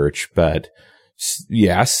for search, but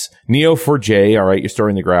yes. Neo4j, all right, you're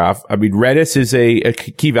storing the graph. I mean, Redis is a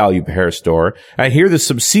key value pair store. I hear there's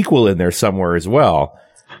some SQL in there somewhere as well.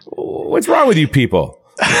 What's wrong with you people?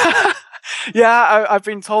 Yeah, I've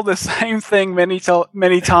been told the same thing many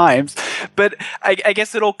times, but I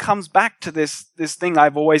guess it all comes back to this thing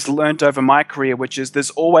I've always learned over my career, which is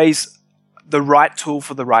there's always the right tool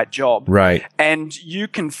for the right job. Right. And you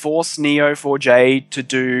can force Neo4j to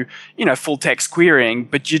do, full text querying,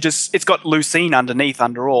 but it's got Lucene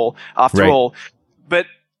after all. But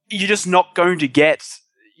you're just not going to get,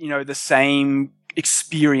 the same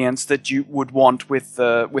experience that you would want with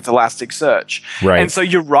Elasticsearch. Right. And so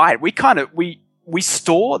you're right. We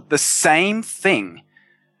store the same thing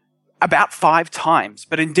about 5 times,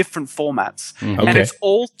 but in different formats. Okay. And it's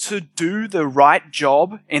all to do the right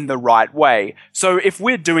job in the right way. So if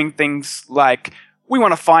we're doing things like we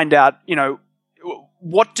want to find out,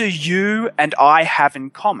 what do you and I have in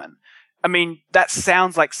common? I mean, that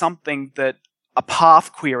sounds like something that a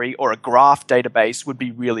path query or a graph database would be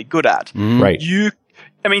really good at. Right.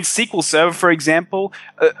 SQL Server, for example,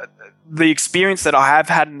 the experience that I have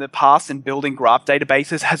had in the past in building graph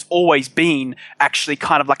databases has always been actually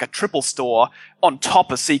kind of like a triple store on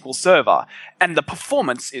top of SQL Server. And the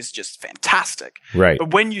performance is just fantastic. Right.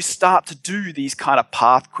 But when you start to do these kind of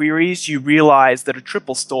path queries, you realize that a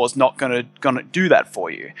triple store is not going to do that for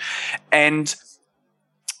you. And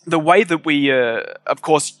the way that we, of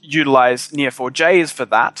course, utilize Neo4j is for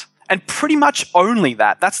that. And pretty much only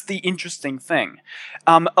that. That's the interesting thing.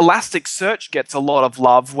 Elasticsearch gets a lot of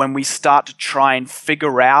love when we start to try and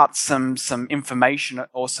figure out some information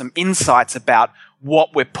or some insights about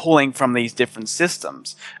what we're pulling from these different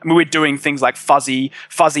systems. I mean, we're doing things like fuzzy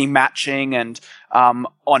matching and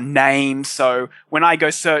on names. So when I go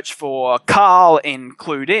search for Carl in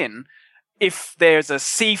CluedIn, if there's a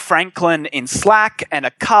C. Franklin in Slack and a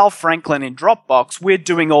Carl Franklin in Dropbox, we're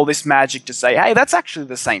doing all this magic to say, hey, that's actually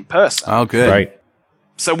the same person. Oh, good. Right.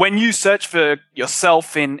 So when you search for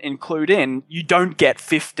yourself in CluedIn, you don't get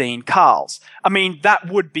 15 Carls. I mean, that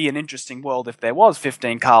would be an interesting world if there was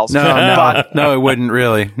 15 Carls. No, it wouldn't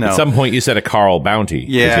really. No. At some point, you set a Carl bounty.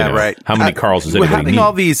 Yeah, right. How many Carls does anybody having need?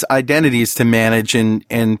 all these identities to manage, and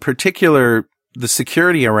in particular, the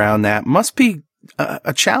security around that must be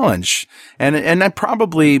a challenge. And that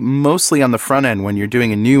probably mostly on the front end when you're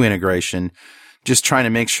doing a new integration, just trying to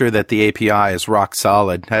make sure that the API is rock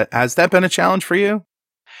solid. Has that been a challenge for you?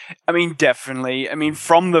 I mean, definitely. I mean,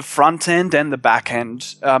 from the front end and the back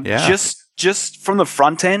end, just from the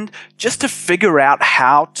front end, just to figure out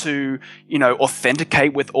how to,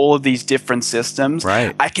 authenticate with all of these different systems.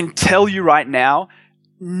 Right. I can tell you right now,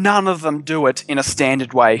 none of them do it in a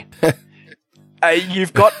standard way.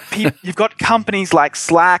 You've got you've got companies like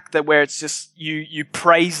Slack where it's just you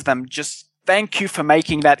praise them, just thank you for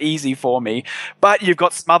making that easy for me. But you've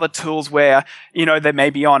got some other tools where they may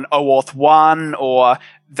be on OAuth 1 or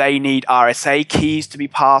they need RSA keys to be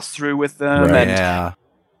passed through with them, Right. and Yeah.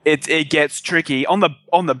 it gets tricky. On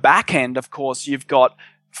the back end, of course, you've got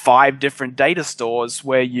 5 different data stores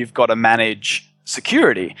where you've got to manage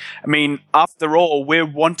security. I mean, after all, we're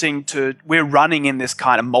running in this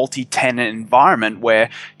kind of multi-tenant environment where,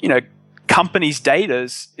 companies' data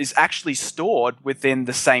is actually stored within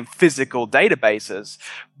the same physical databases,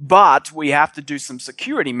 but we have to do some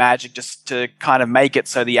security magic just to kind of make it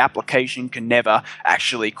so the application can never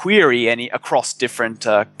actually query any across different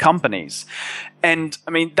companies. And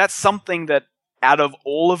I mean, that's something that out of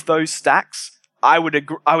all of those stacks, I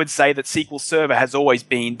would say that SQL Server has always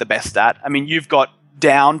been the best at. I mean, you've got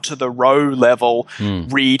down to the row level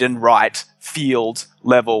read and write field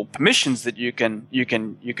level permissions that you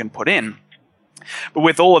can put in. But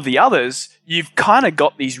with all of the others, you've kind of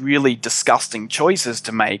got these really disgusting choices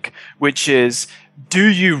to make, which is, do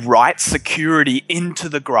you write security into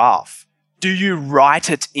the graph? Do you write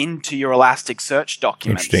it into your Elasticsearch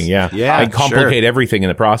documents? Interesting, yeah. Yeah, and complicate everything in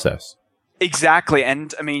the process. Exactly.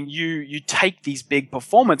 And I mean, you take these big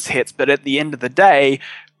performance hits, but at the end of the day,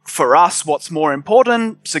 for us, what's more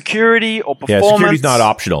important, security or performance? Yeah, security's not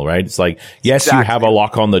optional, right? It's like, yes, Exactly. you have a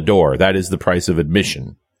lock on the door. That is the price of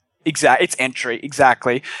admission. It's entry,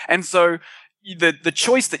 exactly. And so the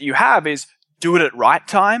choice that you have is do it at write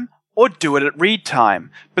time or do it at read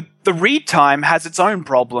time. But the read time has its own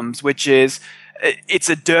problems, which is it's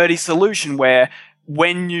a dirty solution where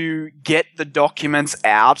when you get the documents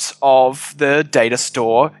out of the data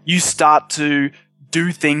store, you start to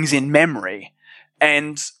do things in memory.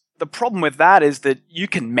 And the problem with that is that you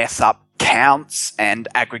can mess up counts and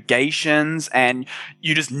aggregations, and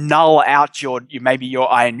you just null out maybe your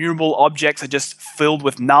IEnumerable objects are just filled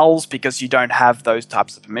with nulls because you don't have those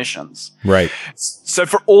types of permissions. Right. So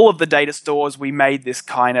for all of the data stores, we made this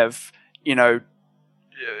kind of,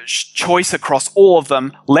 choice across all of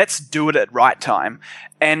them. Let's do it at write time.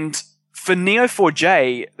 And for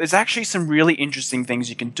Neo4j, there's actually some really interesting things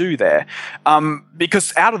you can do there.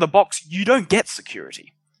 Because out of the box, you don't get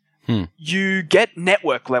security. You get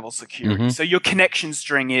network level security. So your connection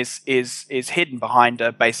string is hidden behind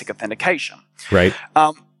a basic authentication. Right.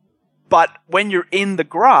 But when you're in the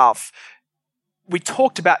graph, we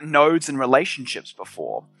talked about nodes and relationships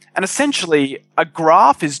before. And essentially, a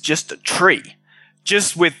graph is just a tree,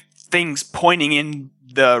 just with things pointing in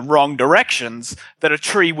the wrong directions that a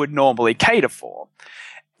tree would normally cater for.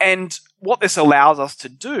 And what this allows us to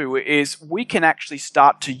do is we can actually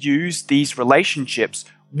start to use these relationships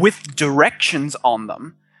with directions on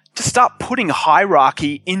them to start putting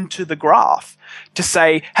hierarchy into the graph. To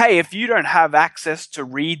say, hey, if you don't have access to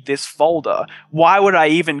read this folder, why would I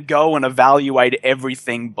even go and evaluate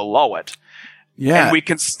everything below it? Yeah. And we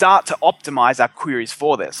can start to optimize our queries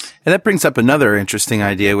for this. And that brings up another interesting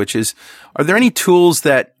idea, which is, are there any tools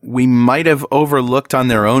that we might have overlooked on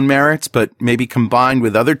their own merits, but maybe combined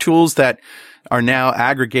with other tools that are now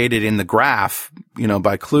aggregated in the graph,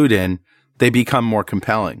 by CluedIn, they become more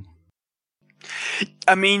compelling?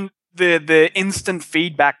 I mean, the instant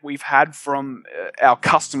feedback we've had from our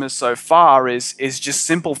customers so far is just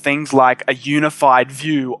simple things like a unified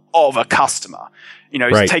view of a customer.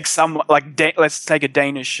 Right. Take let's take a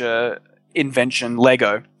Danish invention,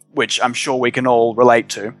 Lego, which I'm sure we can all relate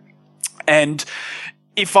to. And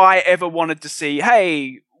if I ever wanted to see,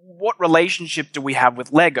 hey, what relationship do we have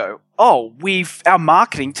with Lego? Oh, our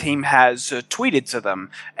marketing team has tweeted to them,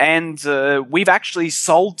 and we've actually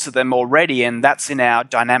sold to them already, and that's in our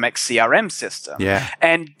dynamic CRM system. Yeah.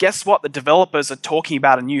 And guess what? The developers are talking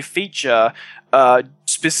about a new feature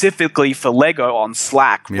specifically for Lego on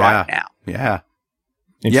Slack right now. Yeah.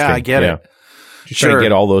 Yeah, I get it. Just trying to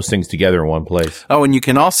get all those things together in one place. Oh, and you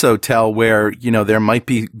can also tell where, there might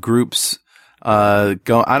be groups I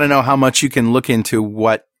don't know how much you can look into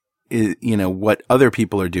what other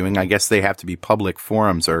people are doing. I guess they have to be public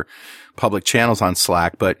forums or public channels on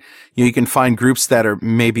Slack, but you can find groups that are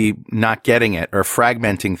maybe not getting it or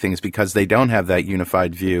fragmenting things because they don't have that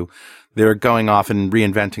unified view. They're going off and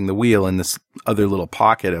reinventing the wheel in this other little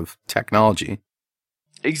pocket of technology.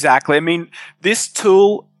 Exactly. I mean, this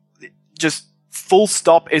tool, just full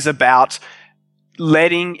stop, is about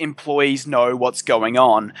letting employees know what's going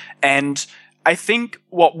on. And I think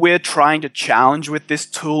what we're trying to challenge with this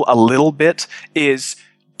tool a little bit is,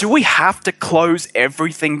 do we have to close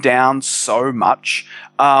everything down so much?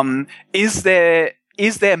 Is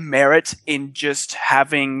is there merit in just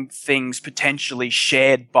having things potentially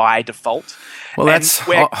shared by default? Well,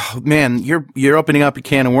 man, you're opening up a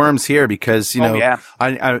can of worms here because,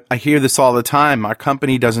 I hear this all the time. Our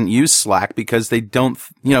company doesn't use Slack because they don't,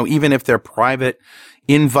 even if they're private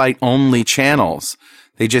invite only channels,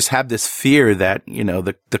 they just have this fear that,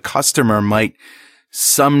 the customer might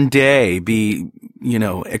someday be,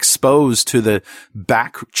 exposed to the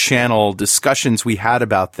back channel discussions we had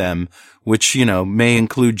about them, which, may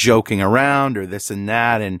include joking around or this and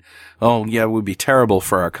that. And, it would be terrible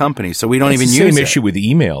for our company. So we don't even use it. Same issue with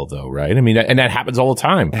email though, right? I mean, and that happens all the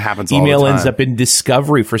time. It happens all the time. Email ends up in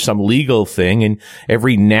discovery for some legal thing, and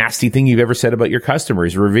every nasty thing you've ever said about your customer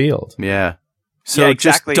is revealed. Yeah. So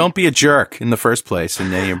exactly. Just don't be a jerk in the first place.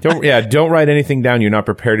 And then don't write anything down you're not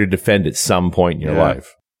prepared to defend at some point in your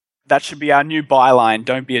life. That should be our new byline.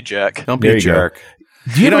 Don't be a jerk. Don't be a jerk.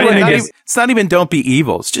 Do you it's not even don't be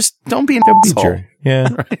evil. It's just don't be an asshole. Yeah.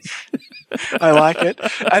 I like it.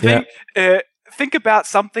 I think think about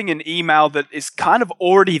something in email that is kind of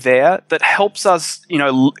already there that helps us,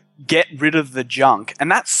 get rid of the junk.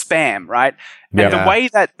 And that's spam, right? And the way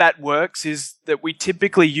that works is that we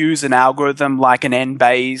typically use an algorithm like an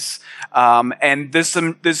NBayes, and there's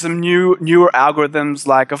some newer algorithms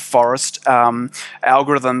like a Forest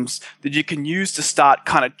algorithms that you can use to start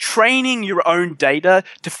kind of training your own data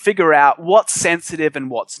to figure out what's sensitive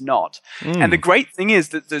and what's not. And the great thing is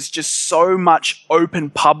that there's just so much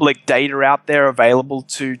open public data out there available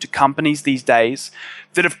to companies these days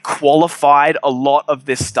that have qualified a lot of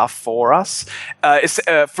this stuff for us.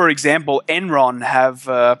 For example, Enron have,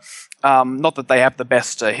 not that they have the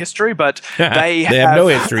best history, but they have no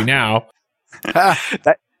history now.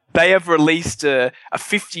 They have released a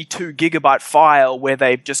 52 gigabyte file where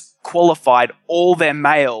they've just qualified all their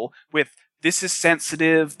mail with this is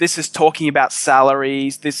sensitive, this is talking about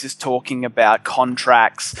salaries, this is talking about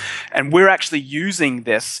contracts, and we're actually using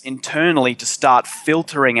this internally to start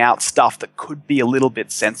filtering out stuff that could be a little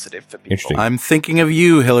bit sensitive for people. I'm thinking of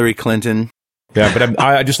you, Hillary Clinton. Yeah, but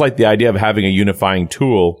I just like the idea of having a unifying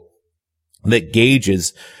tool that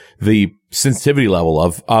gauges the sensitivity level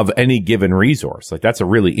of any given resource. Like that's a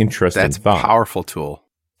really interesting thought. That's a powerful tool.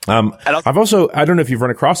 I've also, I don't know if you've run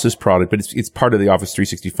across this product, but it's part of the Office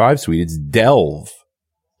 365 suite. It's Delve.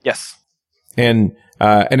 Yes. And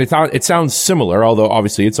it sounds similar, although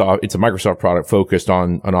obviously it's a Microsoft product focused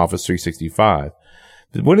on Office 365.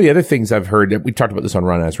 But one of the other things I've heard, we talked about this on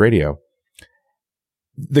Run As Radio,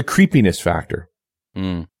 the creepiness factor.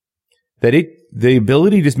 That the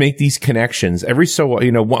ability to make these connections every so,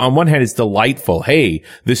 on one hand, it's delightful. Hey,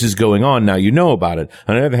 this is going on. Now you know about it.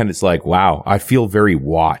 On the other hand, it's like, wow, I feel very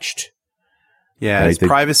watched. Yeah. Is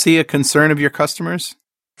privacy a concern of your customers?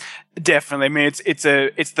 Definitely. I mean,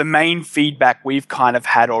 it's the main feedback we've kind of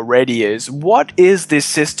had already is what is this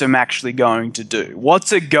system actually going to do?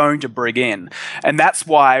 What's it going to bring in? And that's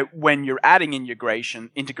why when you're adding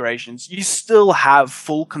integrations, you still have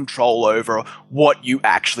full control over what you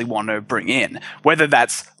actually want to bring in, whether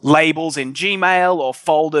that's labels in Gmail or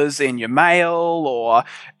folders in your mail, or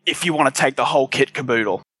if you want to take the whole kit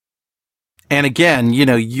caboodle. And again,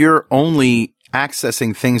 you're only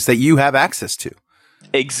accessing things that you have access to.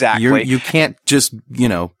 Exactly. You can't just,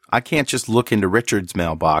 I can't just look into Richard's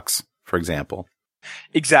mailbox, for example.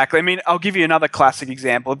 Exactly. I mean, I'll give you another classic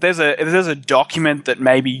example. If there's a document that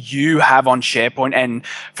maybe you have on SharePoint and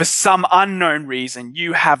for some unknown reason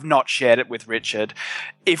you have not shared it with Richard,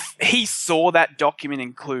 if he saw that document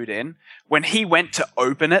in CluedIn, when he went to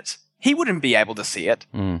open it, he wouldn't be able to see it.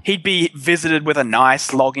 He'd be visited with a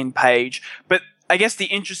nice login page, but I guess the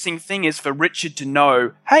interesting thing is for Richard to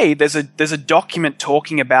know, hey, there's a document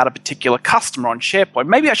talking about a particular customer on SharePoint.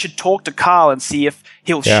 Maybe I should talk to Carl and see if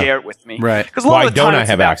he'll share it with me. Right. Because a lot of the time I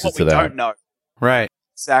have access to that? Don't know. Right.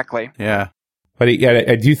 Exactly. Yeah. But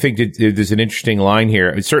I do think that there's an interesting line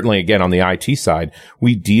here. Certainly, again, on the IT side,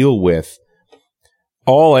 we deal with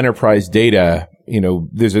all enterprise data.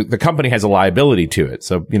 The company has a liability to it.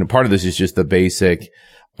 So, part of this is just the basic,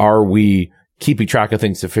 are we keeping track of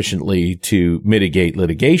things sufficiently to mitigate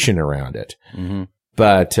litigation around it.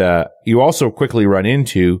 But you also quickly run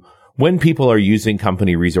into when people are using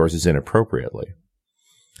company resources inappropriately.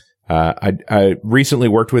 I recently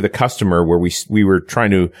worked with a customer where we're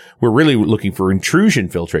really looking for intrusion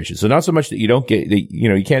filtration. So not so much that you don't get,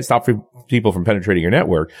 you can't stop people from penetrating your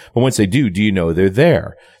network, but once they do you know they're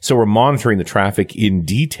there? So we're monitoring the traffic in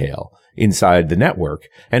detail inside the network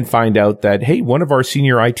and find out that, hey, one of our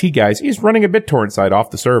senior IT guys is running a BitTorrent site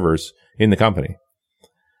off the servers in the company.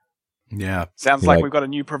 Yeah. Sounds like we've got a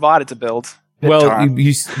new provider to build. Well, but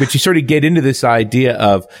you sort of get into this idea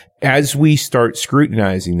of, as we start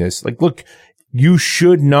scrutinizing this, like, look, you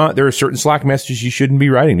should not, there are certain Slack messages you shouldn't be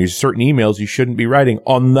writing. There's certain emails you shouldn't be writing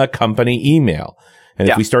on the company email. And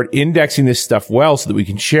if we start indexing this stuff well so that we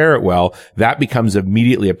can share it well, that becomes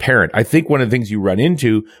immediately apparent. I think one of the things you run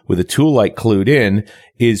into with a tool like CluedIn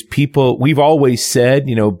is we've always said,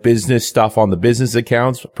 business stuff on the business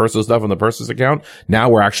accounts, personal stuff on the person's account. Now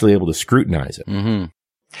we're actually able to scrutinize it. Mm-hmm.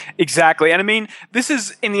 Exactly. And I mean, this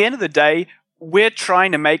is, in the end of the day, we're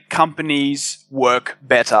trying to make companies work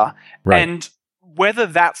better. Right. And whether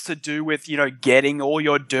that's to do with, getting all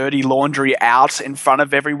your dirty laundry out in front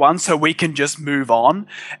of everyone so we can just move on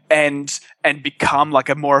and become like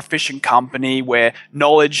a more efficient company where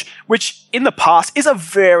knowledge, which in the past is a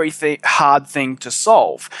very hard thing to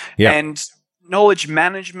solve. Yeah. And knowledge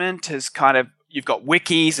management has you've got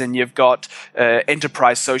wikis and you've got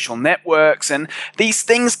enterprise social networks, and these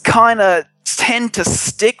things kind of tend to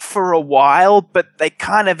stick for a while, but they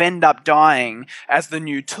kind of end up dying as the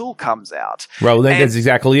new tool comes out. Well, that's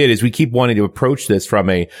exactly it. Is we keep wanting to approach this from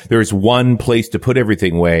there's one place to put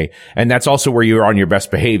everything way, and that's also where you're on your best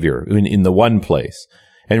behavior in the one place.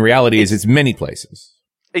 And reality is it's many places.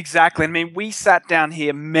 Exactly. I mean, we sat down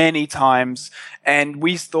here many times and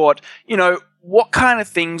we thought, what kind of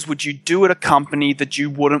things would you do at a company that you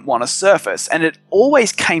wouldn't want to surface? And it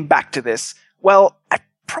always came back to this. Well, I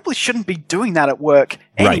probably shouldn't be doing that at work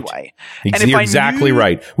anyway. Right. And you're exactly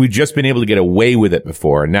right. We've just been able to get away with it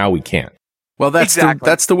before, and now we can't. Well, that's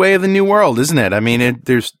the way of the new world, isn't it? I mean,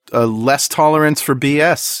 there's less tolerance for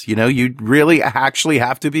BS. You really actually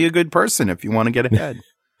have to be a good person if you want to get ahead.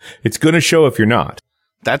 It's going to show if you're not.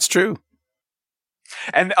 That's true.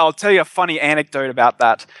 And I'll tell you a funny anecdote about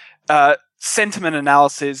that. Sentiment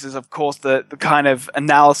analysis is, of course, the kind of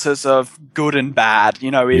analysis of good and bad,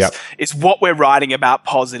 is what we're writing about,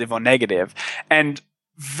 positive or negative. And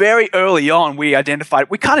very early on, we identified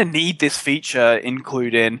we kind of need this feature in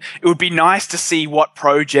CluedIn. It would be nice to see what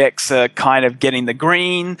projects are kind of getting the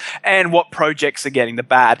green and what projects are getting the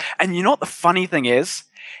bad. And you know what the funny thing is?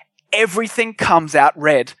 Everything comes out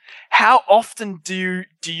red. How often do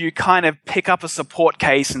you kind of pick up a support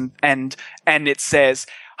case and it says,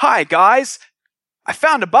 "Hi guys, I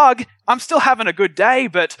found a bug. I'm still having a good day,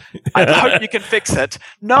 but I hope you can fix it."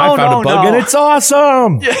 No, I found a bug and it's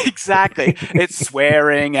awesome. Yeah, exactly. It's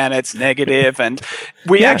swearing and it's negative, and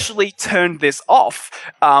we actually turned this off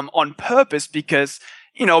on purpose because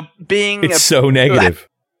it's so negative.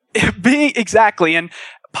 Exactly, and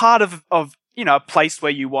part of a place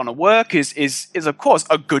where you want to work is of course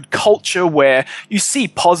a good culture where you see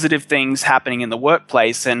positive things happening in the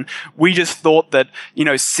workplace. And we just thought that,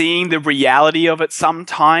 seeing the reality of it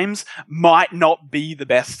sometimes might not be the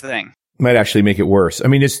best thing. Might actually make it worse. I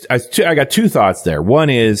mean, I got two thoughts there.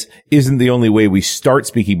 One isn't the only way we start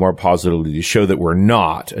speaking more positively to show that we're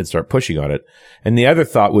not and start pushing on it. And the other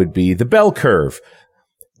thought would be the bell curve.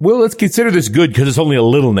 Well, let's consider this good because it's only a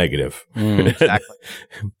little negative. Exactly.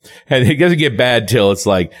 And it doesn't get bad till it's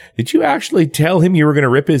like, did you actually tell him you were going to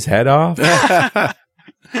rip his head off?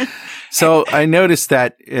 So I noticed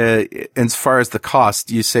that as far as the cost,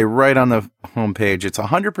 you say right on the homepage, it's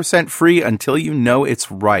 100% free until you know it's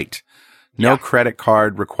right. No credit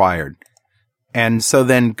card required. And so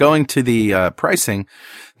then going to the pricing,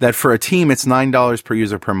 that for a team, it's $9 per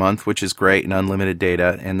user per month, which is great, and unlimited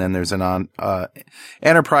data. And then there's an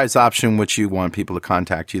enterprise option, which you want people to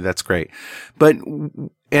contact you. That's great. But,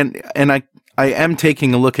 and I am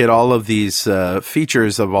taking a look at all of these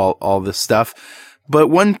features of all this stuff. But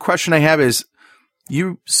one question I have is,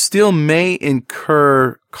 you still may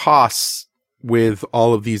incur costs with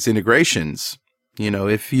all of these integrations.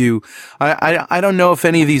 If you, I don't know if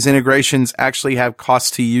any of these integrations actually have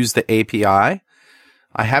costs to use the API.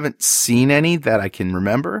 I haven't seen any that I can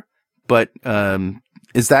remember, but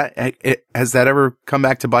has that ever come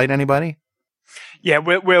back to bite anybody? Yeah,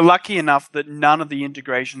 we're lucky enough that none of the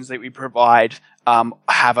integrations that we provide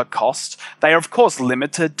have a cost. They are, of course,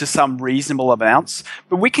 limited to some reasonable amounts,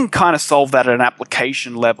 but we can kind of solve that at an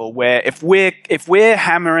application level where if we're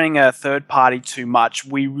hammering a third party too much,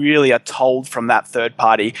 we really are told from that third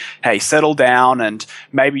party, hey, settle down and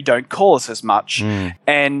maybe don't call us as much.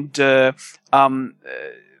 And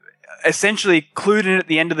essentially, CluedIn at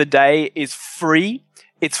the end of the day is free.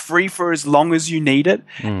 It's free for as long as you need it.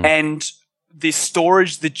 And the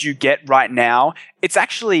storage that you get right now,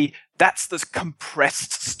 that's the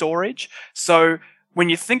compressed storage. So when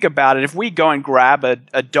you think about it, if we go and grab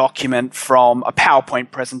a document from a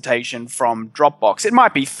PowerPoint presentation from Dropbox, it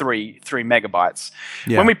might be three megabytes.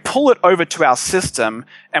 Yeah. When we pull it over to our system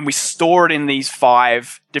and we store it in these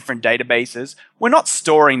 5 different databases, we're not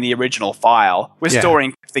storing the original file. We're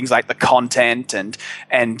storing things like the content and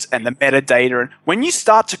the metadata. And when you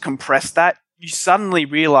start to compress that, you suddenly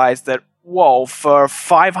realize that, whoa, for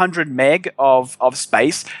 500 meg of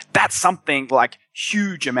space, that's something like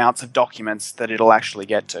huge amounts of documents that it'll actually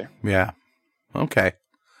get to. Yeah. Okay.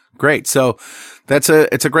 Great. So it's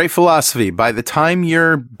a great philosophy. By the time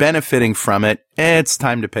you're benefiting from it, it's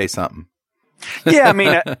time to pay something. Yeah, I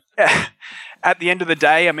mean, at the end of the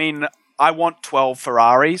day, I mean, I want 12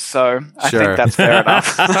 Ferraris, so I think that's fair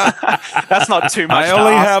enough. That's not too much. I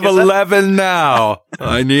only have 11 now.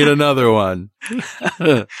 I need another one.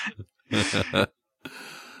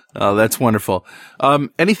 Oh, that's wonderful.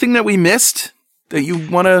 Anything that we missed that you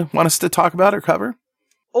want us to talk about or cover?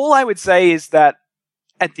 All I would say is that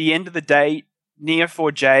at the end of the day,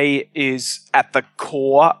 Neo4j is at the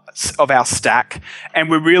core of our stack, and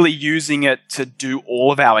we're really using it to do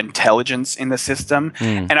all of our intelligence in the system.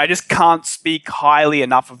 And I just can't speak highly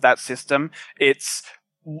enough of that system. It's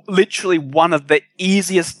literally one of the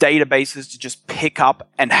easiest databases to just pick up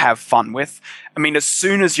and have fun with. I mean, as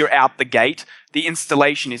soon as you're out the gate, the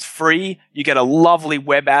installation is free. You get a lovely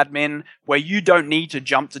web admin where you don't need to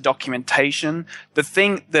jump to documentation.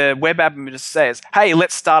 The web admin just says, hey,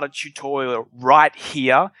 let's start a tutorial right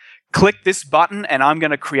here. Click this button and I'm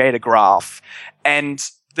going to create a graph. And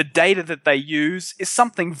the data that they use is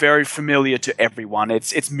something very familiar to everyone.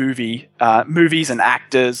 It's movies and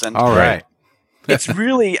actors. And all right. It's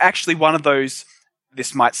really actually one of those,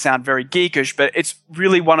 this might sound very geekish, but it's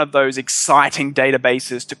really one of those exciting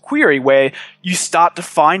databases to query where you start to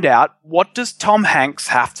find out, what does Tom Hanks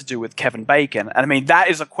have to do with Kevin Bacon? And I mean, that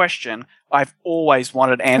is a question I've always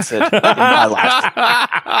wanted answered in my life.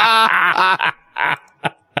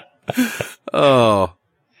 Oh.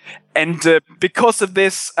 And because of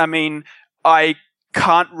this, I mean, I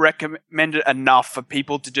can't recommend it enough for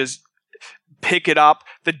people to just pick it up.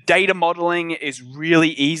 The data modeling is really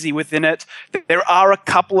easy within it. There are a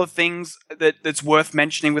couple of things that's worth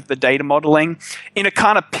mentioning with the data modeling. In a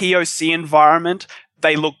kind of POC environment,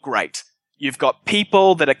 they look great. You've got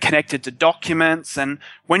people that are connected to documents, and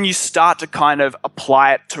when you start to kind of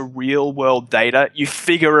apply it to real world data, you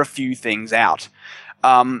figure a few things out.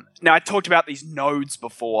 Now, I talked about these nodes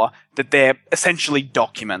before, that they're essentially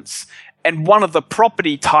documents. And one of the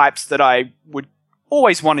property types that I would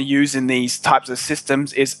always want to use in these types of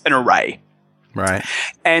systems is an array. Right.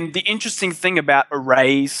 And the interesting thing about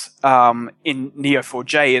arrays in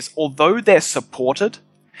Neo4j is, although they're supported,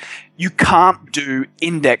 you can't do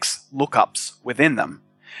index lookups within them.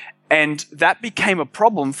 And that became a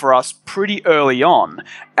problem for us pretty early on,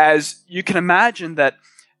 as you can imagine that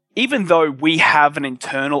even though we have an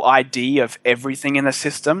internal ID of everything in the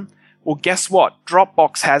system, well, guess what?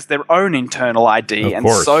 Dropbox has their own internal ID, and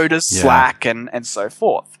so does Slack and so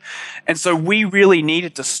forth. And so we really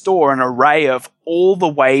needed to store an array of all the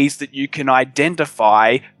ways that you can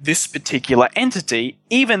identify this particular entity,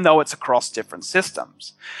 even though it's across different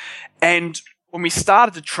systems. And when we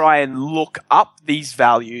started to try and look up these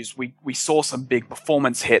values, we saw some big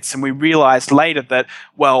performance hits, and we realized later that,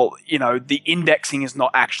 well, you know, the indexing is not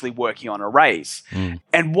actually working on arrays.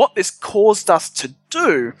 And what this caused us to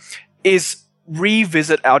do is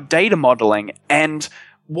revisit our data modeling. And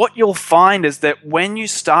what you'll find is that when you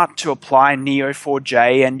start to apply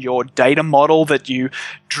Neo4j and your data model that you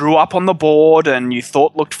drew up on the board and you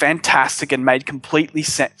thought looked fantastic and made complete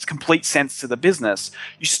sense to the business,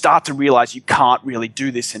 you start to realize you can't really do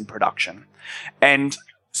this in production. And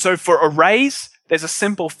so for arrays, there's a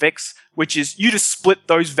simple fix, which is you just split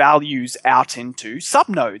those values out into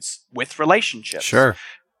subnodes with relationships. Sure.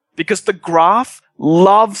 Because the graph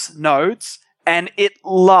loves nodes and it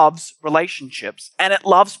loves relationships, and it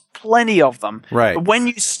loves plenty of them. Right. But when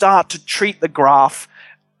you start to treat the graph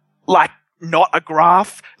like not a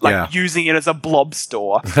graph, like using it as a blob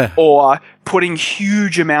store or putting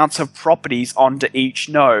huge amounts of properties onto each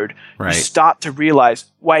node, you start to realize,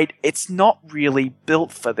 wait, it's not really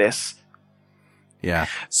built for this. Yeah.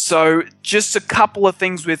 So just a couple of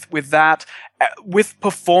things with that. With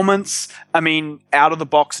performance, I mean, out of the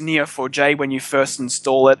box Neo4j, when you first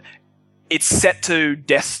install it, it's set to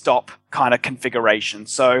desktop kind of configuration.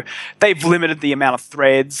 So they've limited the amount of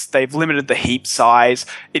threads. They've limited the heap size.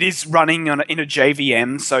 It is running in a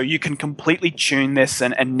JVM, so you can completely tune this,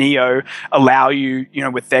 and Neo allow you,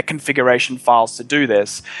 with their configuration files to do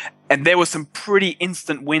this. And there were some pretty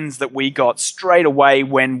instant wins that we got straight away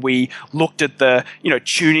when we looked at the,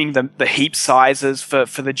 tuning the heap sizes for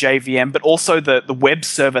the JVM, but also the web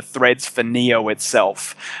server threads for Neo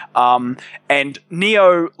itself. And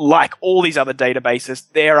Neo, like all these other databases,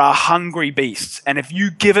 they're a hungry beasts. And if you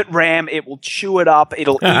give it RAM, it will chew it up.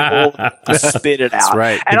 It'll eat all, spit it out. That's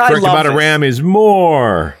right. And the correct amount of RAM is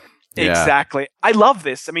more. Exactly. I love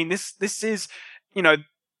this. I mean, this is,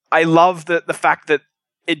 I love the fact that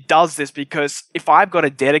it does this, because if I've got a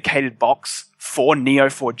dedicated box for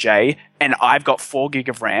Neo4j and I've got 4 gig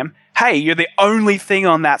of RAM, hey, you're the only thing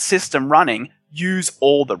on that system running. Use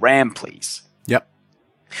all the RAM, please. Yep.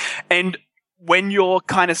 And when you're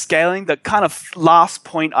kind of scaling, the kind of last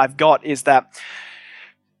point I've got is that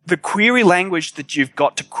the query language that you've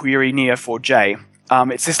got to query Neo4j,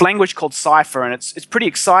 it's this language called Cypher, and it's pretty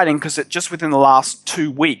exciting because it just within the last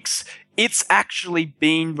 2 weeks, it's actually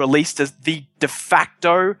been released as the de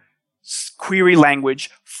facto query language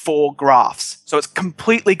for graphs. So it's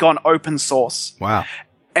completely gone open source. Wow.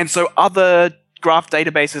 And so other graph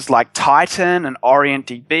databases like Titan and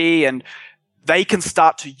OrientDB, and they can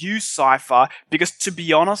start to use Cypher because, to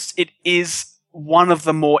be honest, it is one of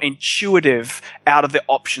the more intuitive out of the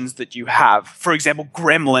options that you have. For example,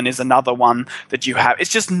 Gremlin is another one that you have.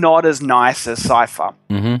 It's just not as nice as Cypher.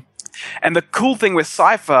 Mm-hmm. And the cool thing with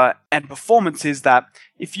Cypher and performance is that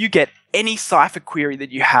if you get any Cypher query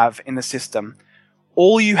that you have in the system,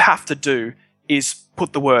 all you have to do is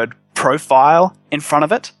put the word profile in front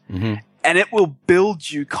of it, and it will build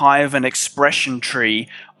you kind of an expression tree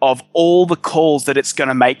of all the calls that it's going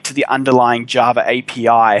to make to the underlying Java API.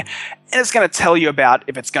 And it's going to tell you about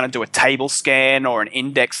if it's going to do a table scan or an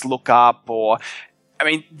index lookup, or, I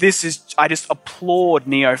mean, I just applaud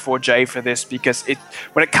Neo4j for this, because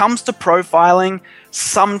when it comes to profiling,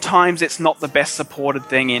 sometimes it's not the best supported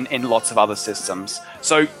thing in lots of other systems.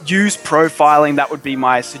 So use profiling. That would be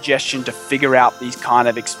my suggestion to figure out these kind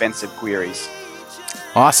of expensive queries.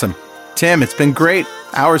 Awesome. Tim, it's been great.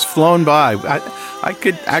 Hours flown by. I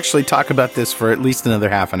could actually talk about this for at least another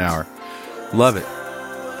half an hour. Love it.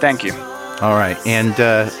 Thank you. All right. And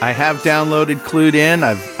I have downloaded CluedIn.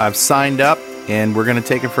 I've signed up, and we're going to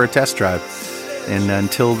take it for a test drive. And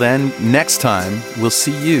until then, next time, we'll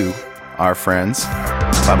see you, our friends.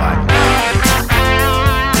 Bye-bye.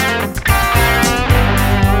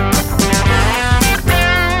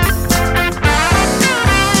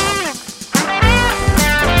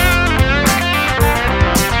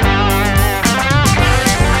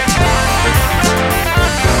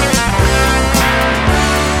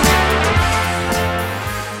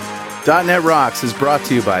 .NET Rocks is brought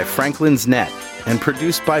to you by Franklin's Net and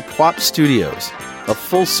produced by Pwop Studios, a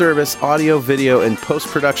full-service audio, video, and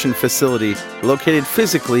post-production facility located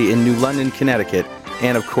physically in New London, Connecticut,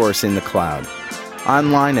 and of course in the cloud.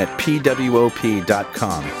 Online at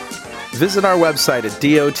pwop.com. Visit our website at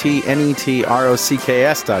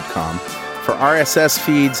dotnetrocks.com for RSS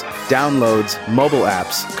feeds, downloads, mobile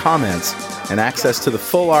apps, comments, and access to the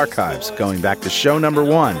full archives going back to show number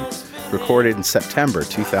 1, recorded in September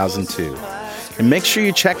 2002. And make sure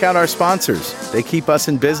you check out our sponsors. They keep us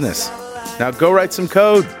in business. Now go write some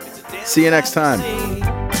code. See you next time.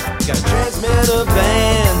 Got transmitter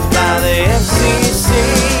banned by the FCC.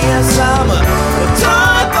 Yes, I'm a